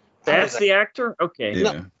dude. That's the actor? Okay.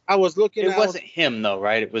 Yeah. No, I was looking. It wasn't him though,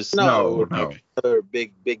 right? It was no. Another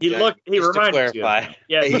big. He reminded you.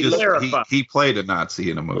 Yeah, he played a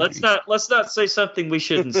Nazi in a movie. Let's not say something we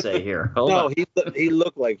shouldn't say here. Hold on. He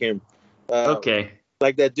looked like him. Okay.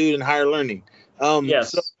 Like that dude in Higher Learning.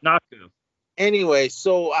 Yes. So, Naku. Anyway,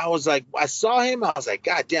 so I was like, I saw him. I was like,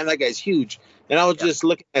 God damn, that guy's huge. And I was just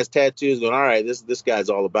looking at his tattoos, going, all right, this guy's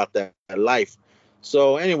all about that life.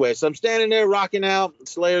 So anyway, so I'm standing there rocking out,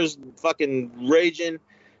 Slayer's fucking raging,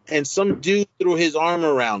 and some dude threw his arm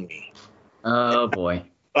around me. Oh boy.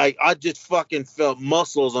 Like I just fucking felt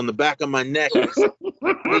muscles on the back of my neck.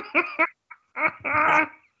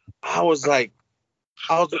 I was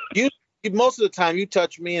you most of the time you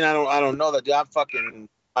touch me and I don't know that dude. I'm fucking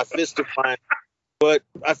my fist are fine. But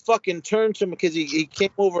I fucking turned to him because he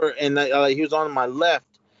came over and he was on my left,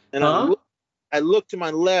 and I looked to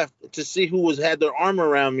my left to see who had their arm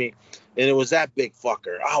around me, and it was that big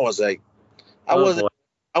fucker. I was like, I wasn't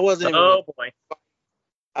even. Oh boy!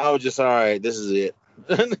 I was just all right. This is it.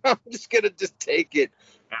 I'm just gonna take it.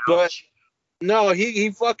 Ouch. But no,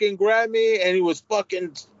 he fucking grabbed me and he was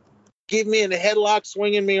fucking giving me in a headlock,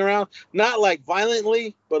 swinging me around, not like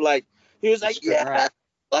violently, but like he was like, yeah,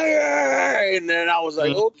 fire, and then I was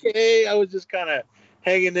like, okay. I was just kind of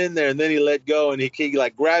hanging in there, and then he let go, and he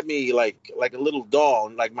like grabbed me like a little doll,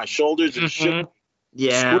 and like my shoulders and shook,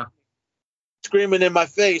 screaming in my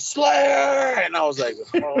face, Slayer, and I was like,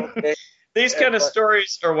 oh, okay. These kind of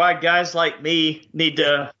stories are why guys like me need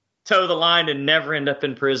to toe the line and never end up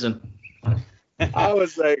in prison. I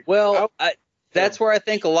was like, well, that's where I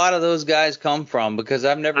think a lot of those guys come from, because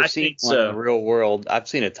I've never seen one in the real world. I've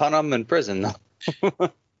seen a ton of them in prison, though.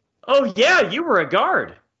 Oh yeah, you were a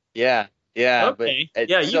guard. Yeah. Okay. But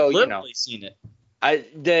you've literally seen it.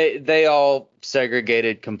 They all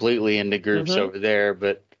segregated completely into groups over there,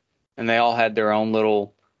 and they all had their own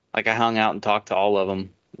little. Like I hung out and talked to all of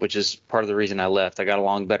them, which is part of the reason I left. I got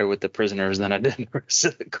along better with the prisoners than I did the rest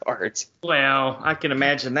of the guards. Well, I can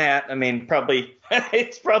imagine that. I mean,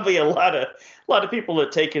 it's probably a lot of people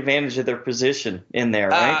that take advantage of their position in there,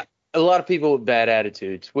 right? A lot of people with bad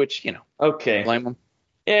attitudes, which okay, blame them.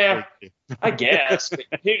 Yeah, I guess.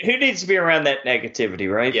 Who needs to be around that negativity,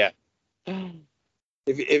 right? Yeah.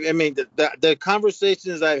 I mean, the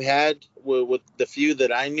conversations I've had with the few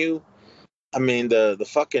that I knew, I mean, the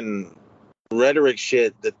fucking rhetoric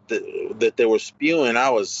shit that they were spewing,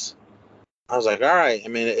 I was like, all right. I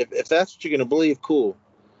mean, if that's what you're gonna believe, cool.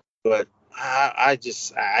 But I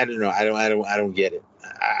don't know. I don't get it.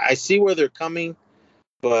 I see where they're coming,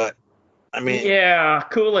 but I mean, yeah,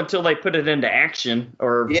 cool until they put it into action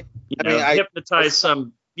or hypnotize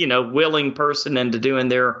some willing person into doing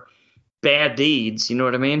their bad deeds. You know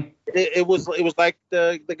what I mean? It was like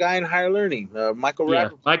the guy in Higher Learning, Michael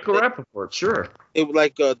Rappaport. Michael Rappaport, sure. It was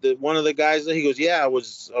like one of the guys. He goes, yeah, I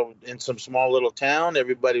was in some small little town.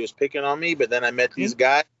 Everybody was picking on me, but then I met these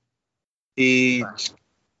guys. I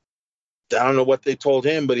don't know what they told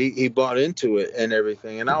him, but he bought into it and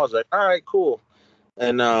everything. And I was like, all right, cool.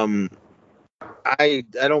 And I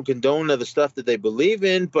don't condone the stuff that they believe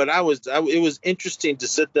in, but it was interesting to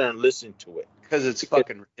sit there and listen to it. Because it's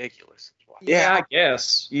fucking ridiculous. Yeah, I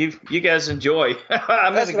guess you guys enjoy. That's what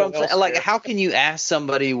I'm saying. Like, how can you ask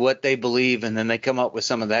somebody what they believe and then they come up with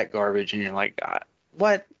some of that garbage and you're like,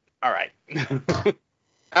 what? All right.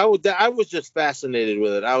 I was just fascinated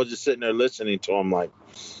with it. I was just sitting there listening to him, like,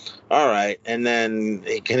 all right. And then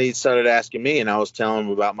he started asking me, and I was telling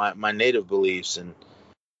him about my native beliefs, and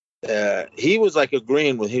he was like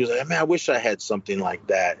agreeing with. He was like, man, I wish I had something like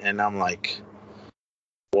that. And I'm like,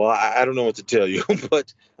 well, I don't know what to tell you,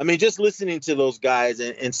 but I mean, just listening to those guys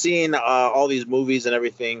and seeing all these movies and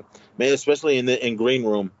everything, man, especially in Green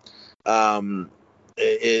Room,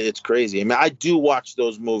 it's crazy. I mean, I do watch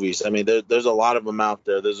those movies. I mean, there's a lot of them out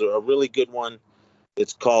there. There's a really good one.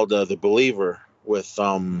 It's called The Believer with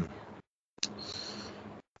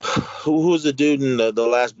who's the dude in the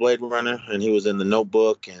last Blade Runner, and he was in The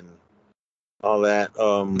Notebook and all that.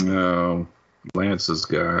 No. Lance's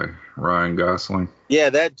guy, Ryan Gosling.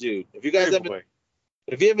 Yeah, that dude. If you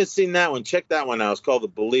haven't seen that one, check that one out. It's called The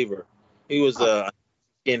Believer. He was a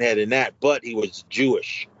skinhead in that, but he was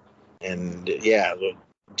Jewish. And yeah,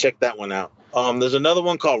 check that one out. There's another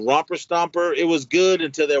one called Romper Stomper. It was good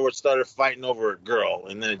until they started fighting over a girl,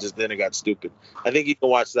 and then it got stupid. I think you can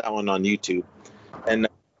watch that one on YouTube. And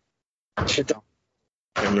but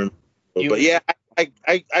yeah,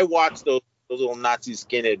 I watched those little Nazi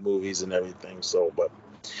skinhead movies and everything. So, but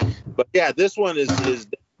yeah, this one is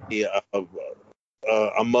definitely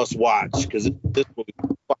a must watch because this movie is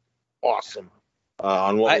awesome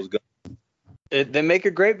on what was going. They make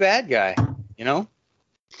a great bad guy, you know.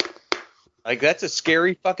 Like that's a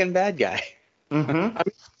scary fucking bad guy. Mm-hmm. I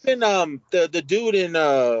mean, the dude in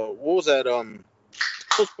what was that?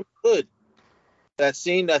 Hood. That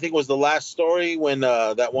scene I think was the last story when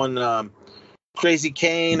that one. Crazy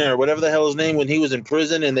Kane or whatever the hell his name, when he was in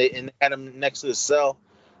prison and they had him next to the cell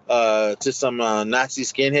to some Nazi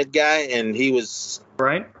skinhead guy, and he was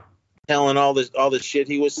telling all this shit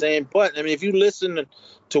he was saying. But I mean, if you listen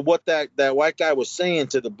to what that white guy was saying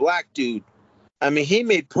to the black dude, I mean, he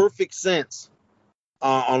made perfect sense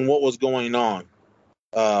on what was going on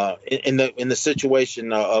in the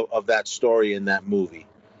situation of that story in that movie,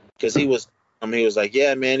 because he was like,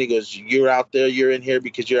 yeah, man. He goes, you're out there. You're in here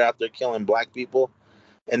because you're out there killing black people.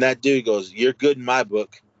 And that dude goes, you're good in my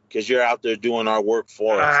book because you're out there doing our work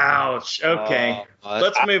for us. Ouch. Okay.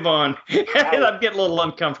 Let's move on. I'm getting a little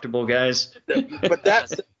uncomfortable, guys. But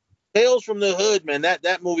that's Tales from the Hood, man.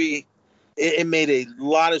 That movie, it made a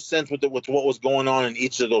lot of sense with what was going on in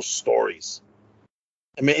each of those stories.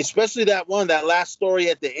 I mean, especially that last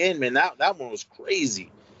story at the end, man. That one was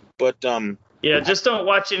crazy. But yeah, just don't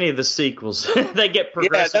watch any of the sequels. They get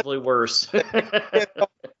progressively worse. 2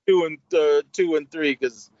 and 3,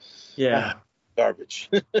 because garbage.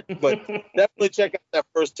 But definitely check out that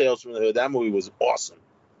first Tales from the Hood. That movie was awesome.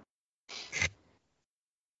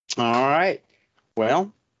 All right.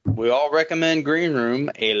 Well, we all recommend Green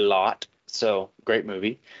Room a lot. So great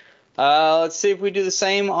movie. Let's see if we do the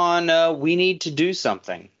same on We Need to Do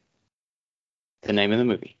Something. The name of the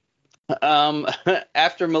movie.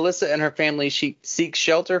 After Melissa and her family seek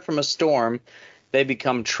shelter from a storm, they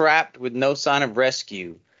become trapped with no sign of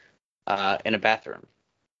rescue in a bathroom.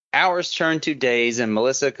 Hours turn to days, and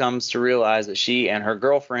Melissa comes to realize that she and her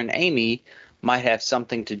girlfriend, Amy, might have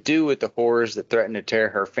something to do with the horrors that threaten to tear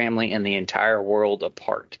her family and the entire world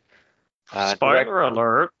apart. Spoiler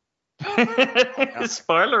alert.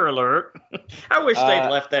 Spoiler alert. I wish they'd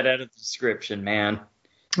left that out of the description, man.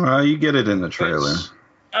 Well, you get it in the trailer.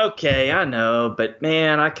 Okay, I know, but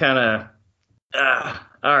man, I kind of.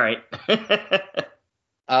 All right.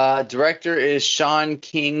 Director is Sean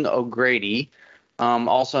King O'Grady,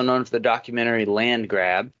 also known for the documentary Land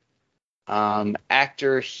Grab.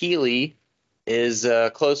 Actor Healy is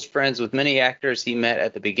close friends with many actors he met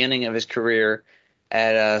at the beginning of his career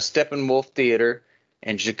at Steppenwolf Theater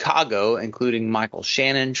in Chicago, including Michael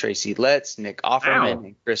Shannon, Tracy Letts, Nick Offerman,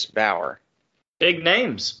 and Chris Bauer. Big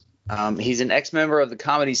names. He's an ex-member of the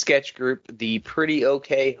comedy sketch group The Pretty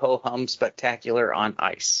Okay Ho-Hum Spectacular on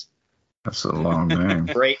Ice. That's a long name.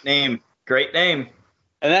 Great name. And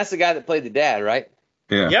that's the guy that played the dad, right?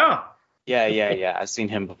 Yeah. Yeah. I've seen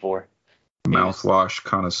him before. Mouthwash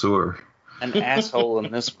connoisseur. An asshole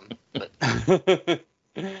in this one. But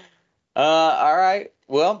all right.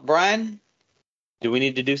 Well, Brian, do we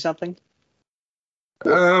need to do something?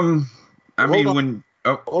 Hold on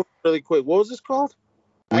really quick. What was this called?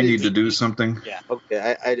 We need to do something. Yeah.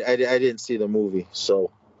 Okay. I didn't see the movie,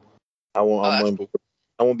 so I won't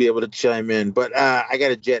be able to chime in. But I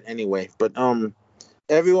got a jet anyway. But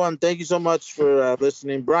everyone, thank you so much for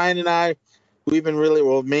listening. Brian and I, we've been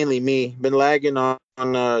mainly me, been lagging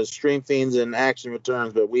on Stream Fiends and Action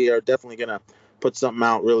Returns, but we are definitely gonna put something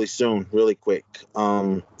out really soon, really quick.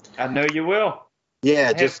 I know you will.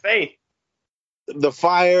 Yeah, just faith. The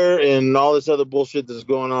fire and all this other bullshit that's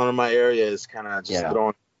going on in my area is kind of just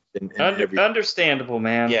throwing. Understandable,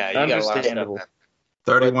 man. Yeah, you understandable. Got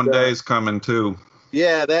 31 days coming too.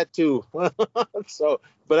 Yeah, that too. So,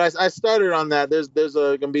 but I started on that. There's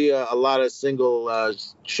gonna be a lot of single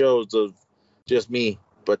shows of just me,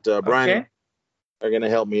 but Brian are gonna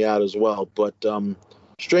help me out as well. But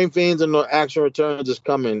Stream Fiends and the Action Returns is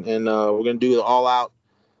coming, and we're gonna do the All Out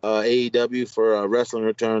AEW for Wrestling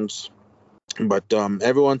Returns. But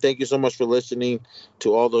everyone, thank you so much for listening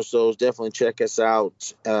to all those shows. Definitely check us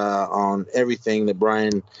out on everything that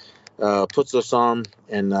Brian puts us on.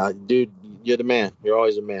 And dude, you're the man. You're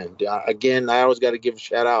always a man. Again, I always got to give a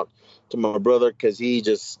shout out to my brother because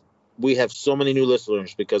we have so many new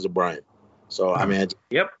listeners because of Brian. So I mean,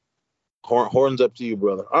 horns up to you,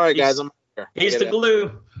 brother. All right, guys, I'm here. He's the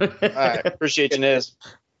glue. All right, appreciate you, Nez.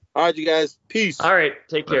 All right, you guys, peace. All right,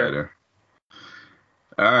 take care. Later.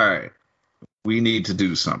 All right. We need to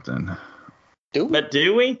do something. Do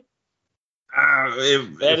we?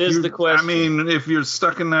 That is the question. I mean, if you're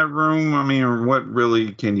stuck in that room, I mean, what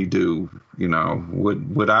really can you do? You know,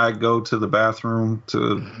 would I go to the bathroom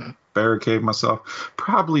to barricade myself?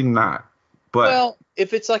 Probably not. But well,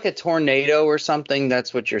 if it's like a tornado or something,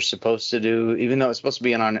 that's what you're supposed to do. Even though it's supposed to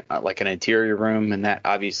be on like an interior room, and that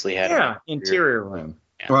obviously had interior room.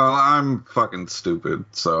 Well, I'm fucking stupid,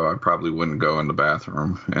 so I probably wouldn't go in the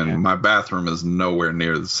bathroom. And my bathroom is nowhere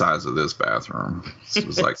near the size of this bathroom. It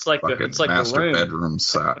was like it's like master bedroom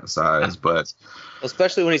size, but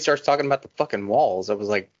especially when he starts talking about the fucking walls, I was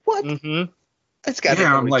like, "What?" Mm-hmm. That's got.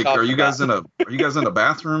 Yeah, I'm like, are you guys in a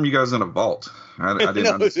bathroom? You guys in a vault? I didn't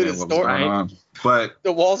understand what was going on. But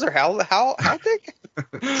the walls are how thick?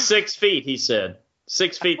 6 feet, he said.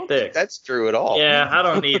 6 feet thick. That's true at all. Yeah, I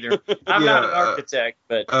don't either. I'm not an architect,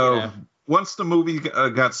 but once the movie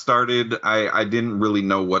got started, I didn't really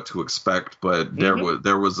know what to expect, but there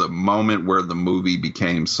was a moment where the movie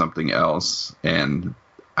became something else, and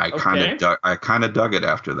I kind of dug it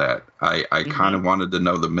after that. I kind of wanted to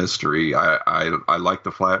know the mystery. I like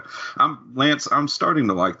the flat. Lance, I'm starting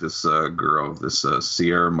to like this girl, this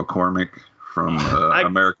Sierra McCormick from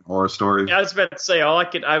American Horror Story. I was about to say,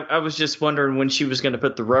 I was just wondering when she was going to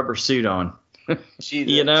put the rubber suit on. She's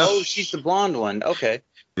the blonde one. Okay.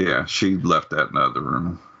 Yeah, she left that in the other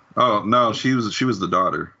room. Oh no, she was the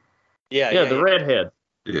daughter. Yeah, the redhead.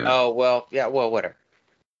 Yeah. Oh well, whatever.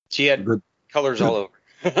 She had colors all over.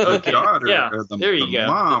 Okay. Daughter, there you go.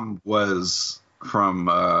 Mom was from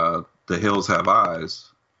The Hills Have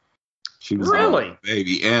Eyes. She was really a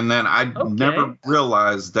baby, and then I never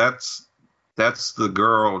realized that's the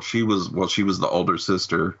girl. She was the older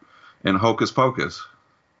sister in Hocus Pocus.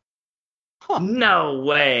 Huh. No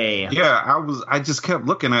way. Yeah, I just kept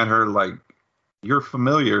looking at her like, you're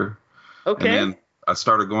familiar. Okay. And then I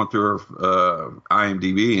started going through her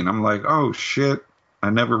IMDb, and I'm like, oh shit, I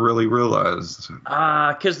never really realized.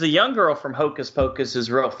 Because the young girl from Hocus Pocus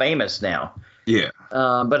is real famous now. Yeah.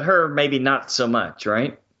 But her maybe not so much,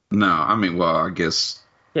 right? No, I mean, well, I guess.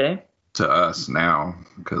 Okay. To us now,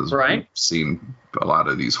 because we've seen a lot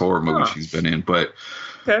of these horror movies she's been in, but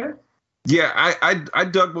yeah, I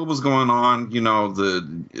dug what was going on. You know,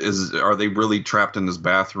 are they really trapped in this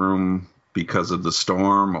bathroom because of the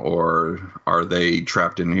storm, or are they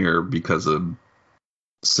trapped in here because of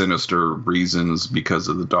sinister reasons, because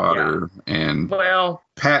of the daughter? And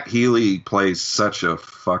Pat Healy plays such a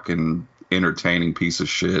fucking entertaining piece of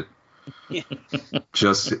shit.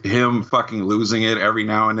 Just him fucking losing it every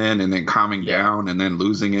now and then calming down and then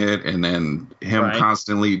losing it, and then him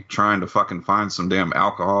constantly trying to fucking find some damn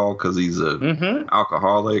alcohol because he's a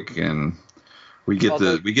alcoholic, and we get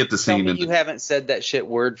the scene. You haven't said that shit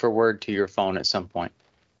word for word to your phone at some point.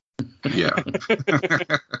 Yeah.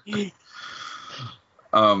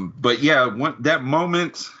 But yeah, that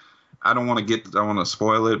moment, I don't want to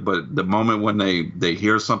spoil it, but the moment when they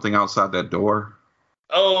hear something outside that door.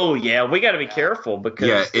 Oh yeah, we got to be careful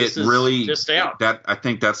because it really just out. I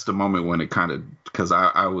think that's the moment when it kind of, because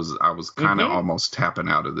I was kind of almost tapping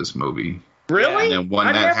out of this movie. Really? And then when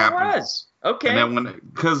that happened, okay. And then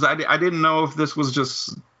because I didn't know if this was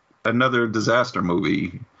just another disaster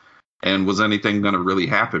movie and was anything going to really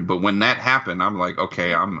happen, but when that happened, I'm like,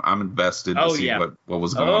 okay, I'm invested to see what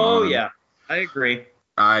was going on. Oh yeah, I agree.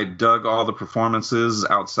 I dug all the performances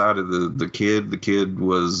outside of the kid. The kid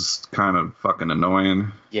was kind of fucking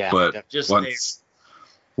annoying. Yeah. But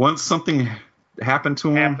once something happened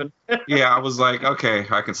to him, I was like, okay,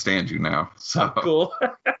 I can stand you now. So cool.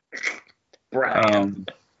 Brian.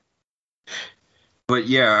 But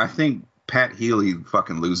yeah, I think Pat Healy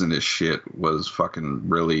fucking losing his shit was fucking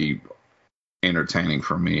really entertaining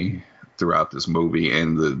for me throughout this movie,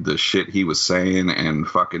 and the shit he was saying and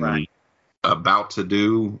fucking about to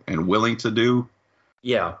do and willing to do.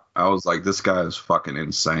 Yeah. I was like, this guy is fucking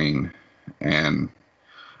insane. And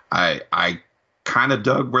I kind of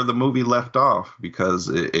dug where the movie left off because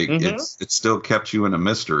it still kept you in a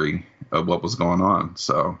mystery of what was going on.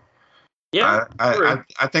 So yeah,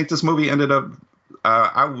 I think this movie ended up,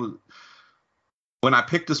 when I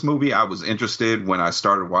picked this movie, I was interested. When I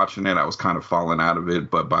started watching it, I was kind of falling out of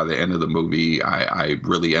it. But by the end of the movie, I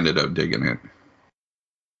really ended up digging it.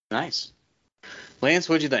 Nice. Lance,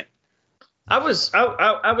 what'd you think? I was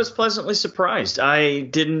pleasantly surprised. I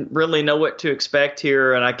didn't really know what to expect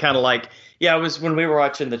here, and I kind of when we were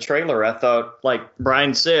watching the trailer, I thought, like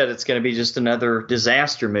Brian said, it's going to be just another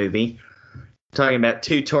disaster movie, talking about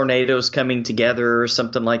two tornadoes coming together or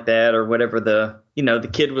something like that, or whatever the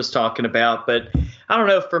kid was talking about. But I don't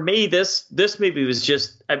know. For me, this movie was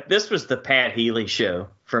this was the Pat Healy show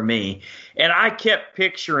for me, and I kept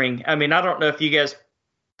picturing. I mean, I don't know if you guys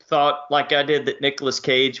thought like I did that Nicolas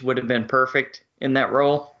Cage would have been perfect in that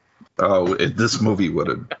role. Oh, this movie would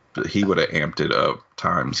have amped it up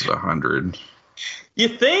times 100. You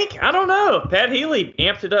think? I don't know. Pat Healy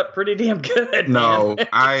amped it up pretty damn good. No,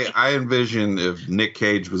 I envision if Nick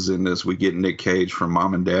Cage was in this, we get Nick Cage from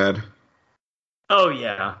Mom and Dad. Oh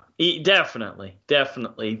yeah, definitely.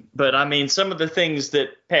 But I mean, some of the things that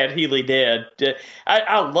Pat Healy did,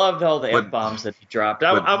 I loved all the F-bombs that he dropped.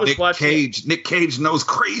 I was watching. Nick Cage knows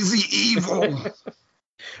crazy evil.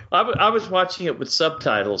 I was watching it with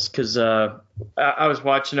subtitles because I was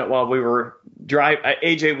watching it while we were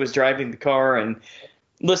AJ was driving the car and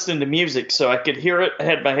listening to music, so I could hear it. I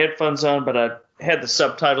had my headphones on, but I had the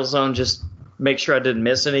subtitles on just to make sure I didn't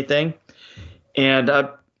miss anything. And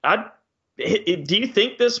do you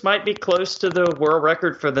think this might be close to the world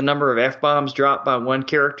record for the number of F-bombs dropped by one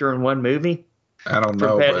character in one movie? I don't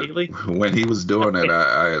know, but when he was doing it,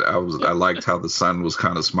 I liked how the son was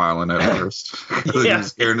kind of smiling at first. He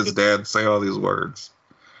was hearing his dad say all these words.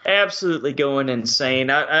 Absolutely going insane.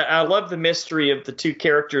 I love the mystery of the two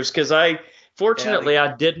characters because I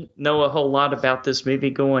didn't know a whole lot about this movie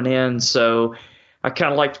going in, so I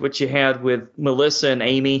kind of liked what you had with Melissa and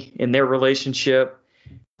Amy in their relationship.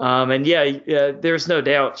 And there's no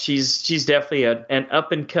doubt she's definitely an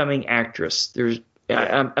up and coming actress.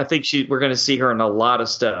 I think we're going to see her in a lot of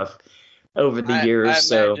stuff over the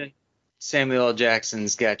years. I imagine Samuel L.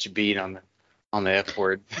 Jackson's got you beat on the F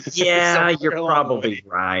word. Yeah, you're probably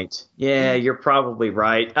right. Yeah, you're probably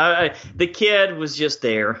right. The kid was just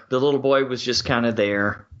there. The little boy was just kind of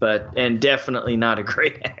there, and definitely not a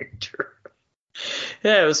great actor.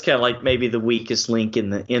 Yeah, it was kind of like maybe the weakest link in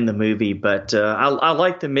the movie, but I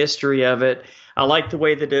like the mystery of it. I like the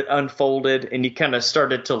way that it unfolded, and you kind of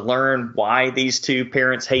started to learn why these two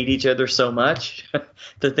parents hate each other so much,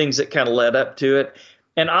 the things that kind of led up to it.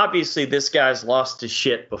 And obviously, this guy's lost his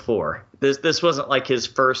shit before. This wasn't like his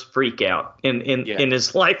first freak out in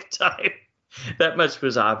his lifetime. That much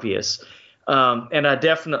was obvious. And I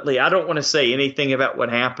don't want to say anything about what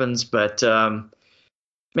happens, but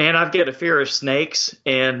man, I've got a fear of snakes,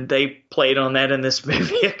 and they played on that in this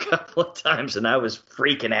movie a couple of times, and I was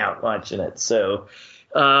freaking out watching it. So,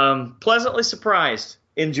 pleasantly surprised.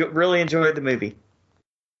 Really enjoyed the movie.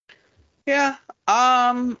 Yeah,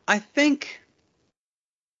 I think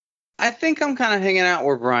I'm kind of hanging out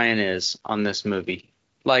where Brian is on this movie.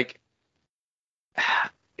 Like,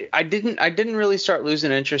 I didn't really start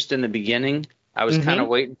losing interest in the beginning. I was kind of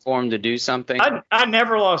waiting for him to do something. I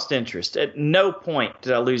never lost interest. At no point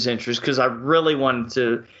did I lose interest because I really wanted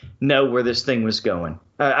to know where this thing was going.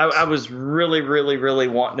 I was really, really, really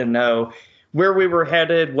wanting to know where we were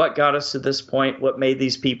headed, what got us to this point, what made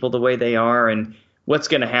these people the way they are, and what's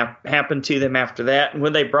going to happen to them after that. And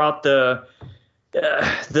when they brought the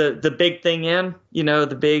big thing in,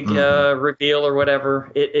 the big reveal or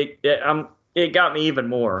whatever, it got me even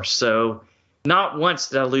more. So. Not once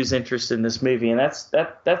did I lose interest in this movie, and that's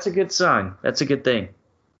a good sign. That's a good thing.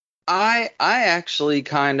 I actually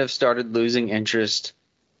kind of started losing interest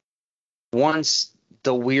once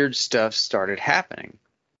the weird stuff started happening.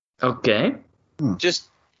 Okay. Just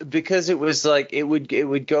because it was like it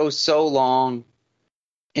would go so long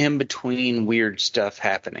in between weird stuff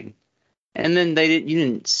happening, and then you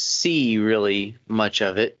didn't see really much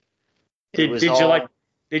of it. Did you like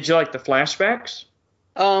the flashbacks?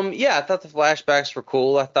 Yeah, I thought the flashbacks were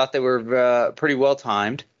cool. I thought they were pretty well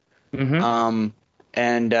timed. Mm-hmm.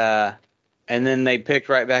 And then they picked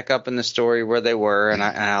right back up in the story where they were, and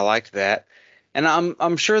I liked that. And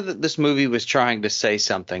I'm sure that this movie was trying to say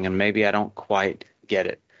something, and maybe I don't quite get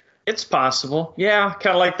it. It's possible. Yeah,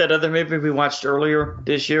 kind of like that other movie we watched earlier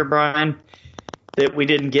this year, Brian, that we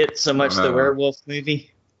didn't get so much the werewolf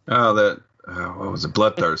movie. Oh, what was it?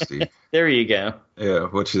 Bloodthirsty. There you go. Yeah,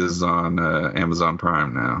 which is on Amazon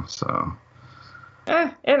Prime now. So.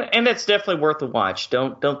 And it's definitely worth a watch.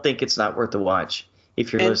 Don't think it's not worth a watch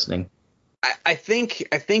if you're listening. I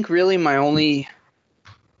think really my only.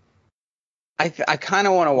 I kind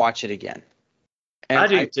of want to watch it again. And I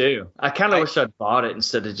do too. I kind of wish I'd bought it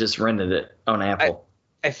instead of just rented it on Apple.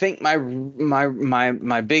 I think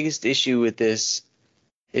my biggest issue with this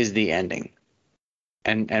is the ending,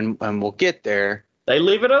 and we'll get there. They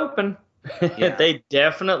leave it open. Yeah. They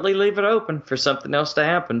definitely leave it open for something else to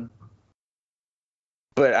happen.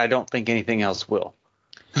 But I don't think anything else will.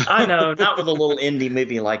 I know, not with a little indie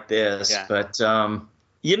movie like this, but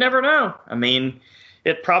you never know. I mean,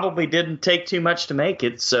 it probably didn't take too much to make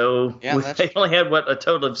it, so they only had, a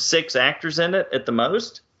total of 6 actors in it at the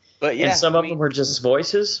most? But and some of them were just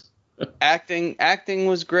voices? Acting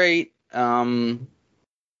was great. And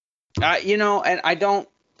I don't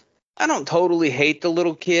totally hate the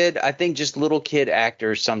little kid. I think just little kid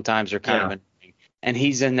actors sometimes are kind of annoying. And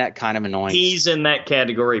he's in that kind of annoying. He's in that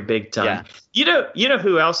category big time. Yeah. You know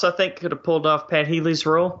who else I think could have pulled off Pat Healy's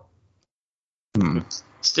role?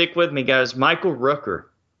 Stick with me, guys. Michael Rooker.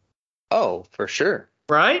 Oh, for sure.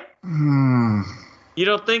 Right? You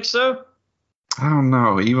don't think so? I don't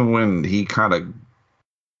know. Even when he kind of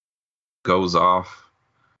goes off,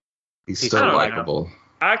 he's still likable.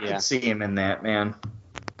 I could see him in that, man.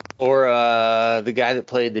 Or the guy that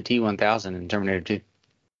played the T-1000 in Terminator 2.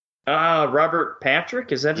 Robert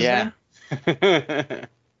Patrick? Is that his name?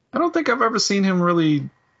 I don't think I've ever seen him really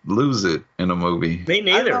lose it in a movie. Me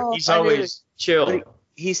neither. He's always chill.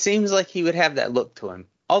 He seems like he would have that look to him.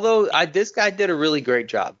 Although this guy did a really great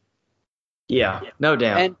job. Yeah, no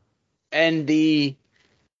doubt. And the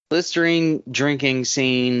Listerine drinking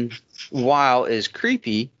scene, while is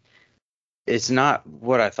creepy, it's not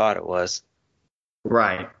what I thought it was.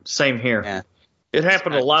 Right. Same here. Yeah. It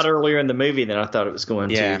happened a lot earlier in the movie than I thought it was going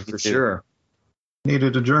to, for sure.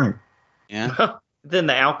 Needed a drink. Yeah. Then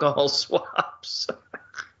the alcohol swaps.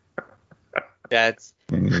 That's.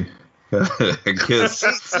 I guess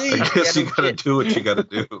you gotta do what you gotta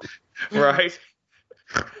do. Right.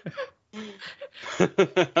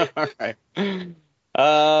 All right.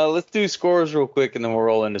 Let's do scores real quick and then we'll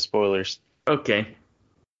roll into spoilers. Okay.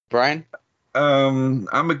 Brian? I'm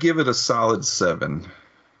gonna give it a solid 7.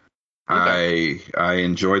 Okay. I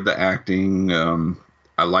enjoyed the acting.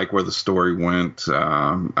 I like where the story went.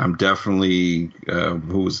 I'm definitely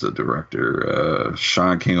who was the director?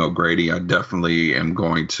 Sean King O'Grady. I definitely am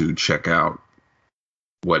going to check out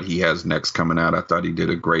what he has next coming out. I thought he did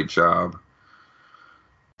a great job.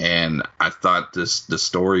 And I thought the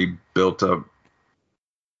story built up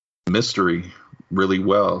mystery really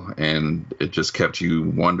well, and it just kept you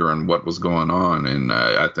wondering what was going on. And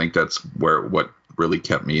I think that's what really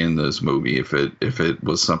kept me in this movie. If it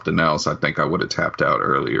was something else, I think I would have tapped out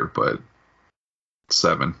earlier. But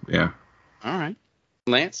 7, yeah. All right,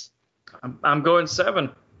 Lance. I'm going 7.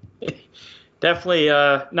 Definitely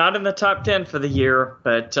not in the top 10 for the year,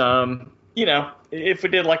 but if we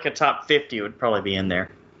did like a top 50, it would probably be in there.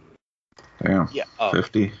 Damn. Yeah.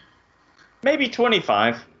 50. Maybe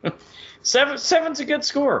 25. 7's a good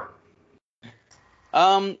score.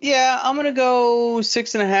 Yeah, I'm gonna go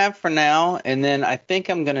 6.5 for now, and then I think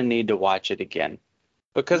I'm gonna need to watch it again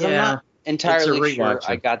because I'm not entirely sure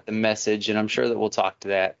I got the message, and I'm sure that we'll talk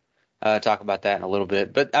about that in a little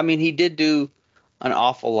bit. But I mean, he did do an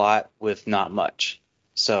awful lot with not much,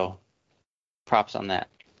 so props on that.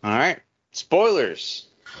 All right, spoilers.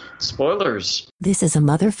 This is a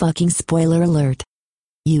motherfucking spoiler alert.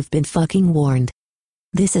 You've been fucking warned.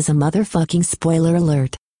 This is a motherfucking spoiler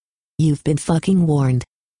alert. You've been fucking warned.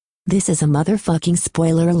 This is a motherfucking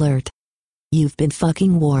spoiler alert. You've been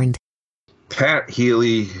fucking warned. Pat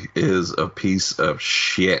Healy is a piece of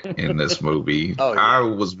shit in this movie. I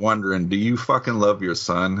was wondering, do you fucking love your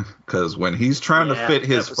son? Because when he's trying to fit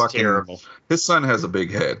his fucking terrible. His son has a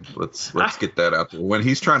big head. Let's get that out there. When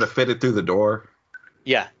he's trying to fit it through the door,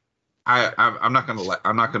 I'm not gonna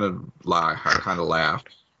lie. I kind of laughed,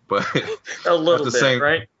 but a little bit,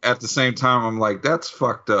 right? At the same time, I'm like, that's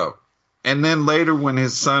fucked up. And then later, when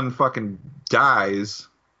his son fucking dies,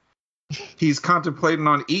 he's contemplating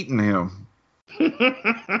on eating him.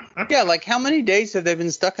 Yeah, like how many days have they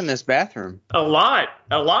been stuck in this bathroom? A lot.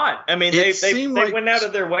 I mean, they went out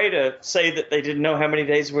of their way to say that they didn't know how many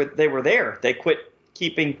days they were there. They quit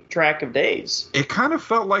keeping track of days. It kind of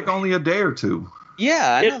felt like only a day or two.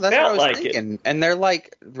 Yeah, I know. That's what I was thinking. And they're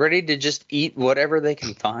like ready to just eat whatever they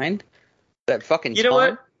can find. That fucking. You know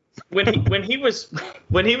what? when he was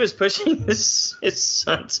pushing his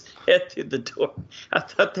son's head through the door, I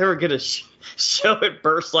thought they were gonna show it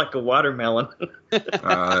burst like a watermelon.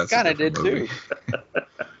 Kind of did movie. too.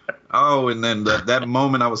 Oh, and then that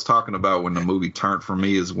moment I was talking about when the movie turned for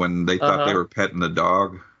me is when they thought they were petting the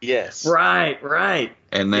dog. Yes. Right.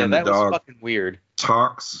 And then that the dog was fucking weird.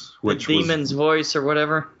 Talks, which the demon's voice or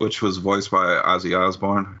whatever, which was voiced by Ozzy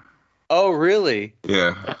Osbourne. Oh, really?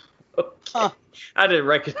 Yeah. Okay. Huh. I didn't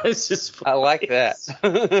recognize his voice. I like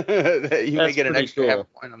that. You may get an extra half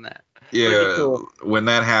point on that. Yeah, cool. When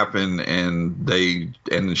that happened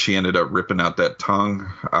and she ended up ripping out that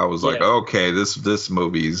tongue, I was like, okay, this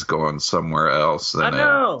movie's going somewhere else. I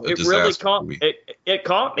know. It really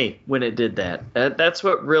caught me when it did that. That's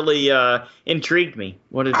what really intrigued me.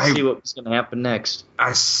 Wanted to see what was going to happen next.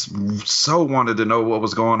 I so wanted to know what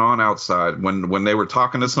was going on outside when they were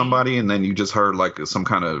talking to somebody, and then you just heard like some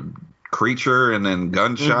kind of creature and then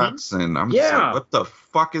gunshots, and I'm just like, what the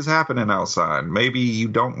fuck is happening outside? Maybe you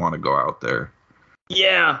don't want to go out there.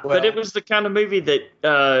 Yeah, but it was the kind of movie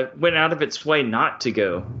that went out of its way not to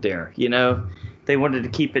go there. You know, they wanted to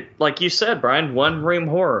keep it, like you said, Brian, one room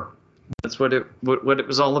horror. That's what it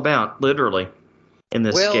was all about, literally, in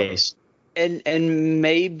this case. And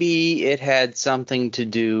maybe it had something to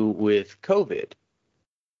do with COVID.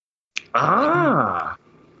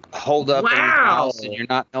 Hold up in your house and you're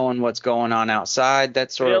not knowing what's going on outside.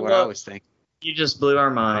 That's sort of what I was thinking. You just blew our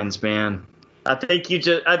minds, man. I think you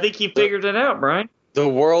figured it out, Brian. The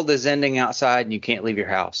world is ending outside and you can't leave your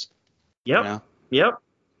house. Yep. You know? Yep.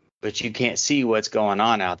 But you can't see what's going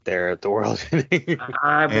on out there at the world.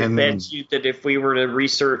 I would bet you that if we were to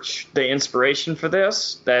research the inspiration for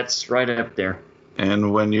this, that's right up there.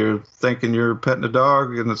 And when you're thinking you're petting a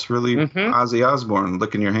dog and it's really Ozzy Osbourne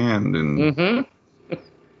licking your hand and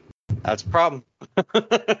that's a problem.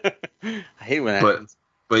 I hate when that happens.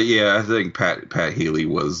 But yeah, I think Pat Healy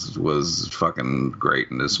was fucking great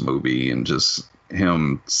in this movie, and just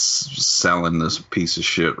him selling this piece of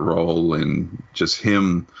shit role, and just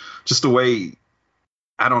the way,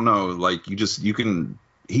 I don't know, like you can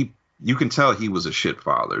tell he was a shit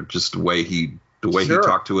father, just the way he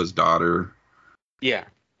talked to his daughter. Yeah.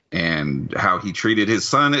 And how he treated his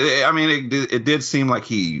son. I mean, it did seem like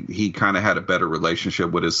he kind of had a better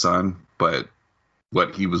relationship with his son, but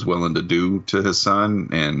what he was willing to do to his son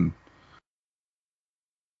and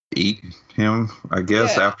eat him, I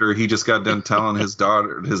guess, after he just got done telling his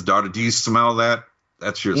daughter, do you smell that?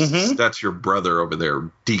 That's your brother over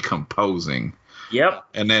there decomposing. Yep.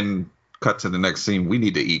 And then cut to the next scene. We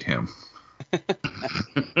need to eat him.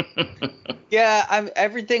 Yeah,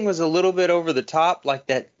 everything was a little bit over the top. Like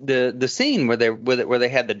that, the scene where they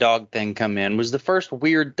had the dog thing come in was the first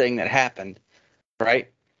weird thing that happened,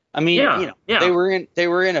 right? I mean, they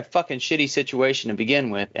were in a fucking shitty situation to begin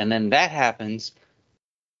with, and then that happens,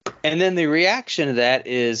 and then the reaction to that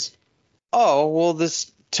is, oh well,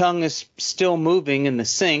 this tongue is still moving in the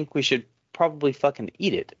sink. We should probably fucking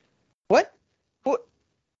eat it. What?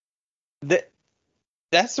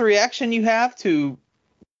 That's the reaction you have to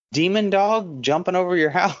demon dog jumping over your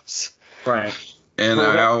house, right? And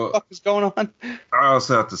what the fuck is going on? I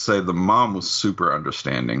also have to say the mom was super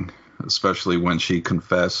understanding, especially when she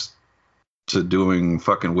confessed to doing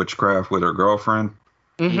fucking witchcraft with her girlfriend.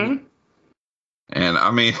 Mm-hmm. And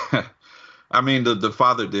I mean, the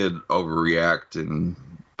father did overreact,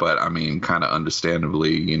 but I mean, kind of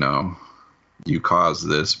understandably, you caused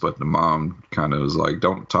this, but the mom kind of was like,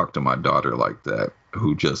 don't talk to my daughter like that,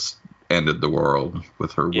 who just ended the world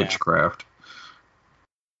with her witchcraft.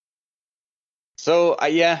 So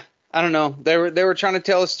I don't know. They were trying to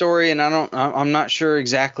tell a story, and I'm not sure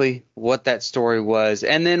exactly what that story was.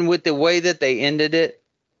 And then with the way that they ended it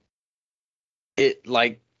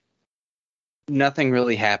like nothing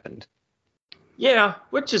really happened. Yeah,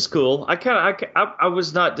 which is cool. I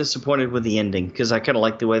was not disappointed with the ending because I kind of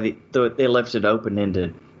like the way they left it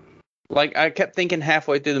open-ended. Like, I kept thinking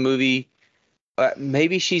halfway through the movie,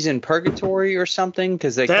 maybe she's in purgatory or something,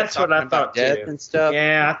 because that's what I thought death too. And stuff.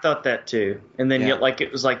 Yeah, I thought that too. And then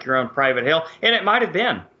it was like your own private hell, and it might have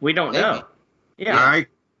been. We don't know. Yeah, I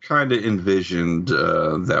kind of envisioned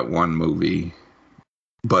that one movie,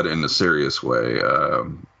 but in a serious way.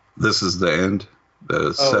 This Is the End,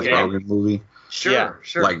 the Seth Rogen movie. Sure.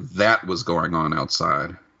 Like that was going on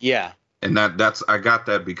outside. Yeah. And that's I got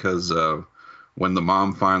that because when the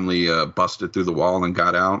mom finally busted through the wall and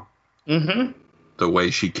got out, the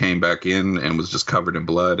way she came back in and was just covered in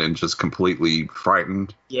blood and just completely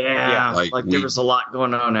frightened. Yeah. Like there was a lot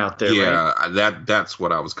going on out there. Yeah, right? That's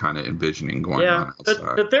what I was kind of envisioning going on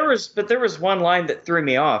outside. But there was one line that threw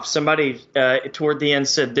me off. Somebody toward the end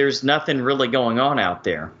said, "There's nothing really going on out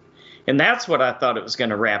there." And that's what I thought it was going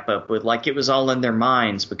to wrap up with. Like, it was all in their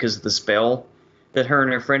minds because of the spell that her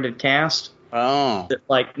and her friend had cast. Oh. That,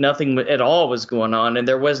 like, nothing at all was going on, and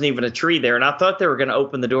there wasn't even a tree there. And I thought they were going to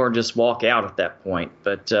open the door and just walk out at that point.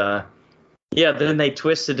 But, yeah, then they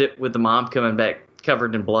twisted it with the mom coming back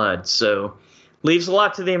covered in blood. So, leaves a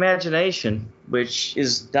lot to the imagination, which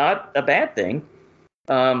is not a bad thing.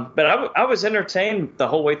 But I was entertained the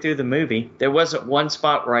whole way through the movie. There wasn't one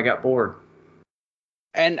spot where I got bored.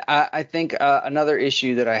 And I think another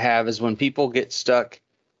issue that I have is when people get stuck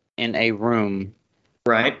in a room,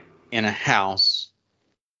 right, in a house.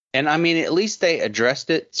 And I mean, at least they addressed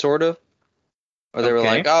it, sort of. Or they were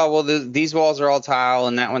like, oh, well, these walls are all tile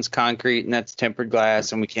and that one's concrete and that's tempered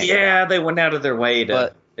glass and we can't. Yeah, they went out of their way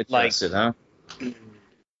to address it, huh?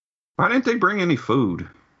 Why didn't they bring any food?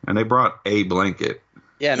 And they brought a blanket.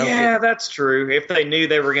 Yeah, that's true. If they knew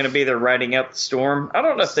they were going to be there riding out the storm, I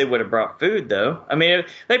don't know if they would have brought food, though. I mean,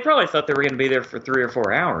 they probably thought they were going to be there for 3 or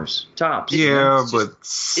 4 hours, tops. Yeah, but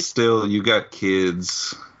still, you got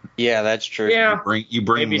kids. Yeah, that's true. Yeah. You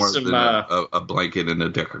bring maybe more than a blanket and a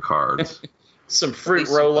deck of cards. Some fruit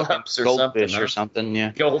roll-ups or goldfish or something,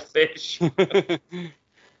 yeah. Goldfish. And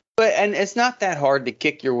it's not that hard to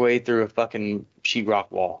kick your way through a fucking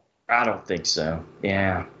sheetrock wall. I don't think so.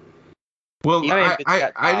 Yeah. Well,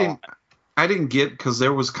 I didn't get, because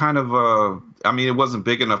there was kind of I mean, it wasn't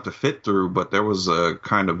big enough to fit through, but there was a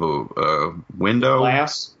kind of a window.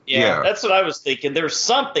 Glass? Yeah, that's what I was thinking. There's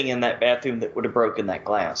something in that bathroom that would have broken that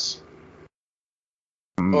glass.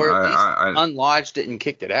 Or at least unlodged it and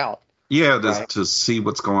kicked it out. Yeah, to see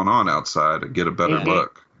what's going on outside and get a better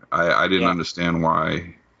look. I didn't understand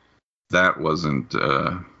why that wasn't...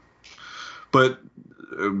 but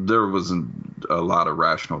there wasn't a lot of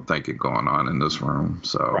rational thinking going on in this room,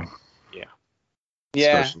 so...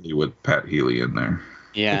 Yeah. Especially with Pat Healy in there.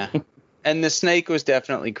 Yeah. And the snake was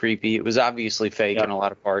definitely creepy. It was obviously fake in a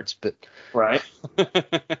lot of parts, but... Right.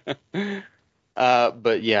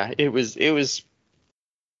 But yeah, it was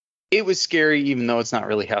scary, even though it's not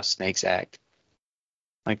really how snakes act.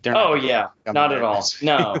 Like they're not at all.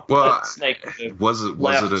 No. Well, snake was it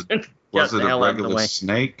a regular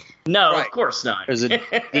snake? No, of course not. There's a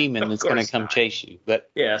demon that's going to come chase you. But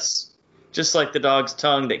yes, just like the dog's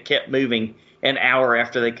tongue that kept moving an hour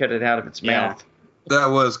after they cut it out of its mouth.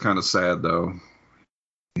 That was kind of sad, though.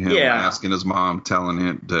 Him asking his mom, telling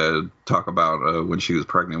him to talk about when she was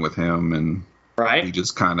pregnant with him, and he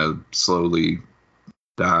just kind of slowly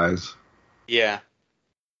dies. Yeah.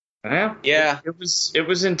 Yeah. It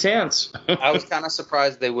was intense. I was kind of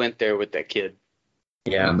surprised they went there with that kid.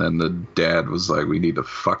 Yeah. And then the dad was like, we need to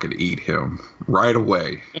fucking eat him right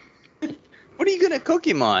away. What are you going to cook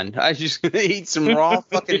him on? I just going to eat some raw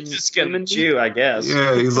fucking just going to chew, I guess.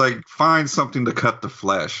 Yeah, he's like, find something to cut the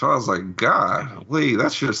flesh. I was like, God, Lee,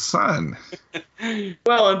 that's your son.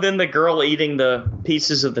 Well, and then the girl eating the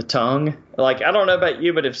pieces of the tongue. Like, I don't know about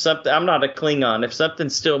you, but I'm not a Klingon. If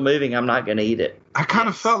something's still moving, I'm not going to eat it. I kind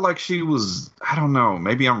of felt like she was, I don't know,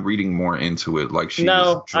 maybe I'm reading more into it. Like she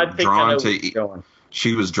was drawn to eat.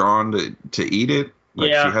 She was drawn to eat it.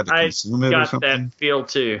 Like she had to consume it or something. I got that feel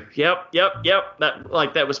too. Yep.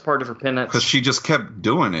 That was part of her penance. Because she just kept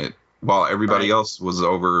doing it while everybody else was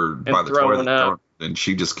over by the toilet, and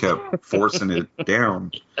she just kept forcing it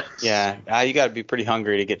down. Yeah, you got to be pretty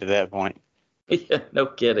hungry to get to that point. Yeah, no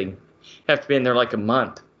kidding. Have to be in there like a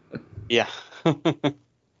month. Yeah. All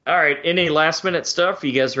right. Any last minute stuff? Are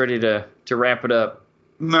you guys ready to wrap it up?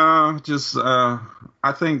 No, just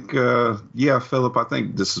I think Philip, I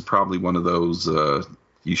think this is probably one of those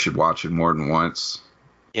you should watch it more than once.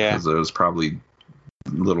 Yeah, because there's probably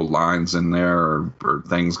little lines in there or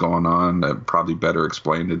things going on that probably better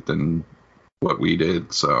explained it than what we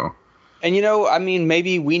did. So, and I mean,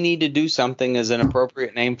 maybe we need to do something as an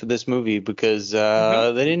appropriate name for this movie because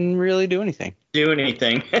they didn't really do anything.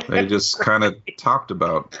 They just kind of talked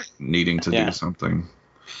about needing to do something.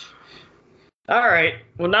 All right.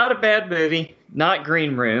 Well, not a bad movie. Not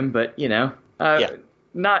Green Room, but not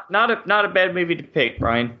a bad movie to pick,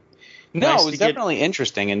 Brian. No, it was definitely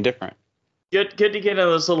interesting and different. Good to get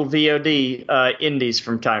those little VOD indies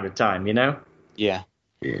from time to time, Yeah.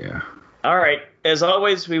 Yeah. All right. As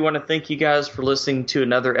always, we want to thank you guys for listening to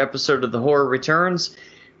another episode of The Horror Returns.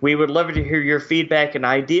 We would love to hear your feedback and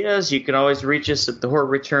ideas. You can always reach us at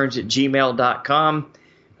thehorrorreturns@gmail.com.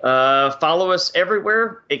 Follow us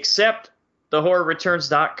everywhere except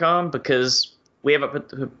thehorrorreturns.com because we haven't put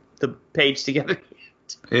the page together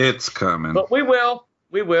yet. It's coming. But we will.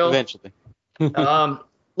 Eventually.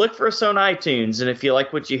 Look for us on iTunes, and if you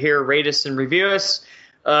like what you hear, rate us and review us.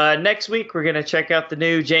 Next week, we're going to check out the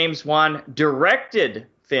new James Wan directed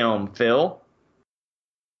film, Phil.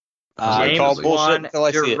 James Wan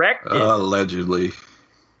directed. Allegedly.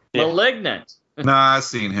 Malignant. Nah, I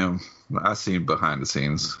seen him. I seen behind the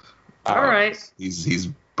scenes. All right. He's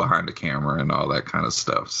behind the camera and all that kind of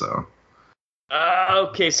stuff. So.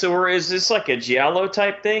 Okay, so is this like a Giallo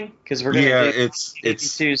type thing? Because we're gonna do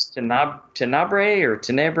it's Tenebrae or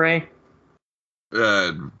Tenebrae.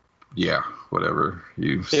 Yeah, whatever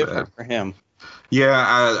you said for him.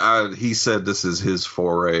 Yeah, he said this is his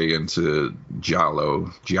foray into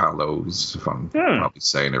Giallos, if I'm probably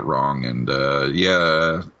saying it wrong. And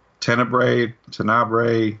Tenebrae,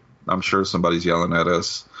 I'm sure somebody's yelling at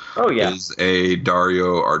us. Oh yeah, is a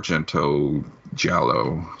Dario Argento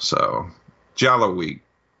Giallo. So Giallo week.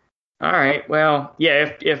 All right. Well,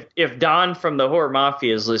 yeah. If Don from the Horror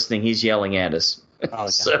Mafia is listening, he's yelling at us. Oh,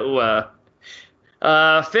 so,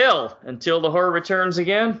 Phil, until the horror returns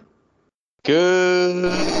again.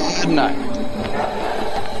 Good night.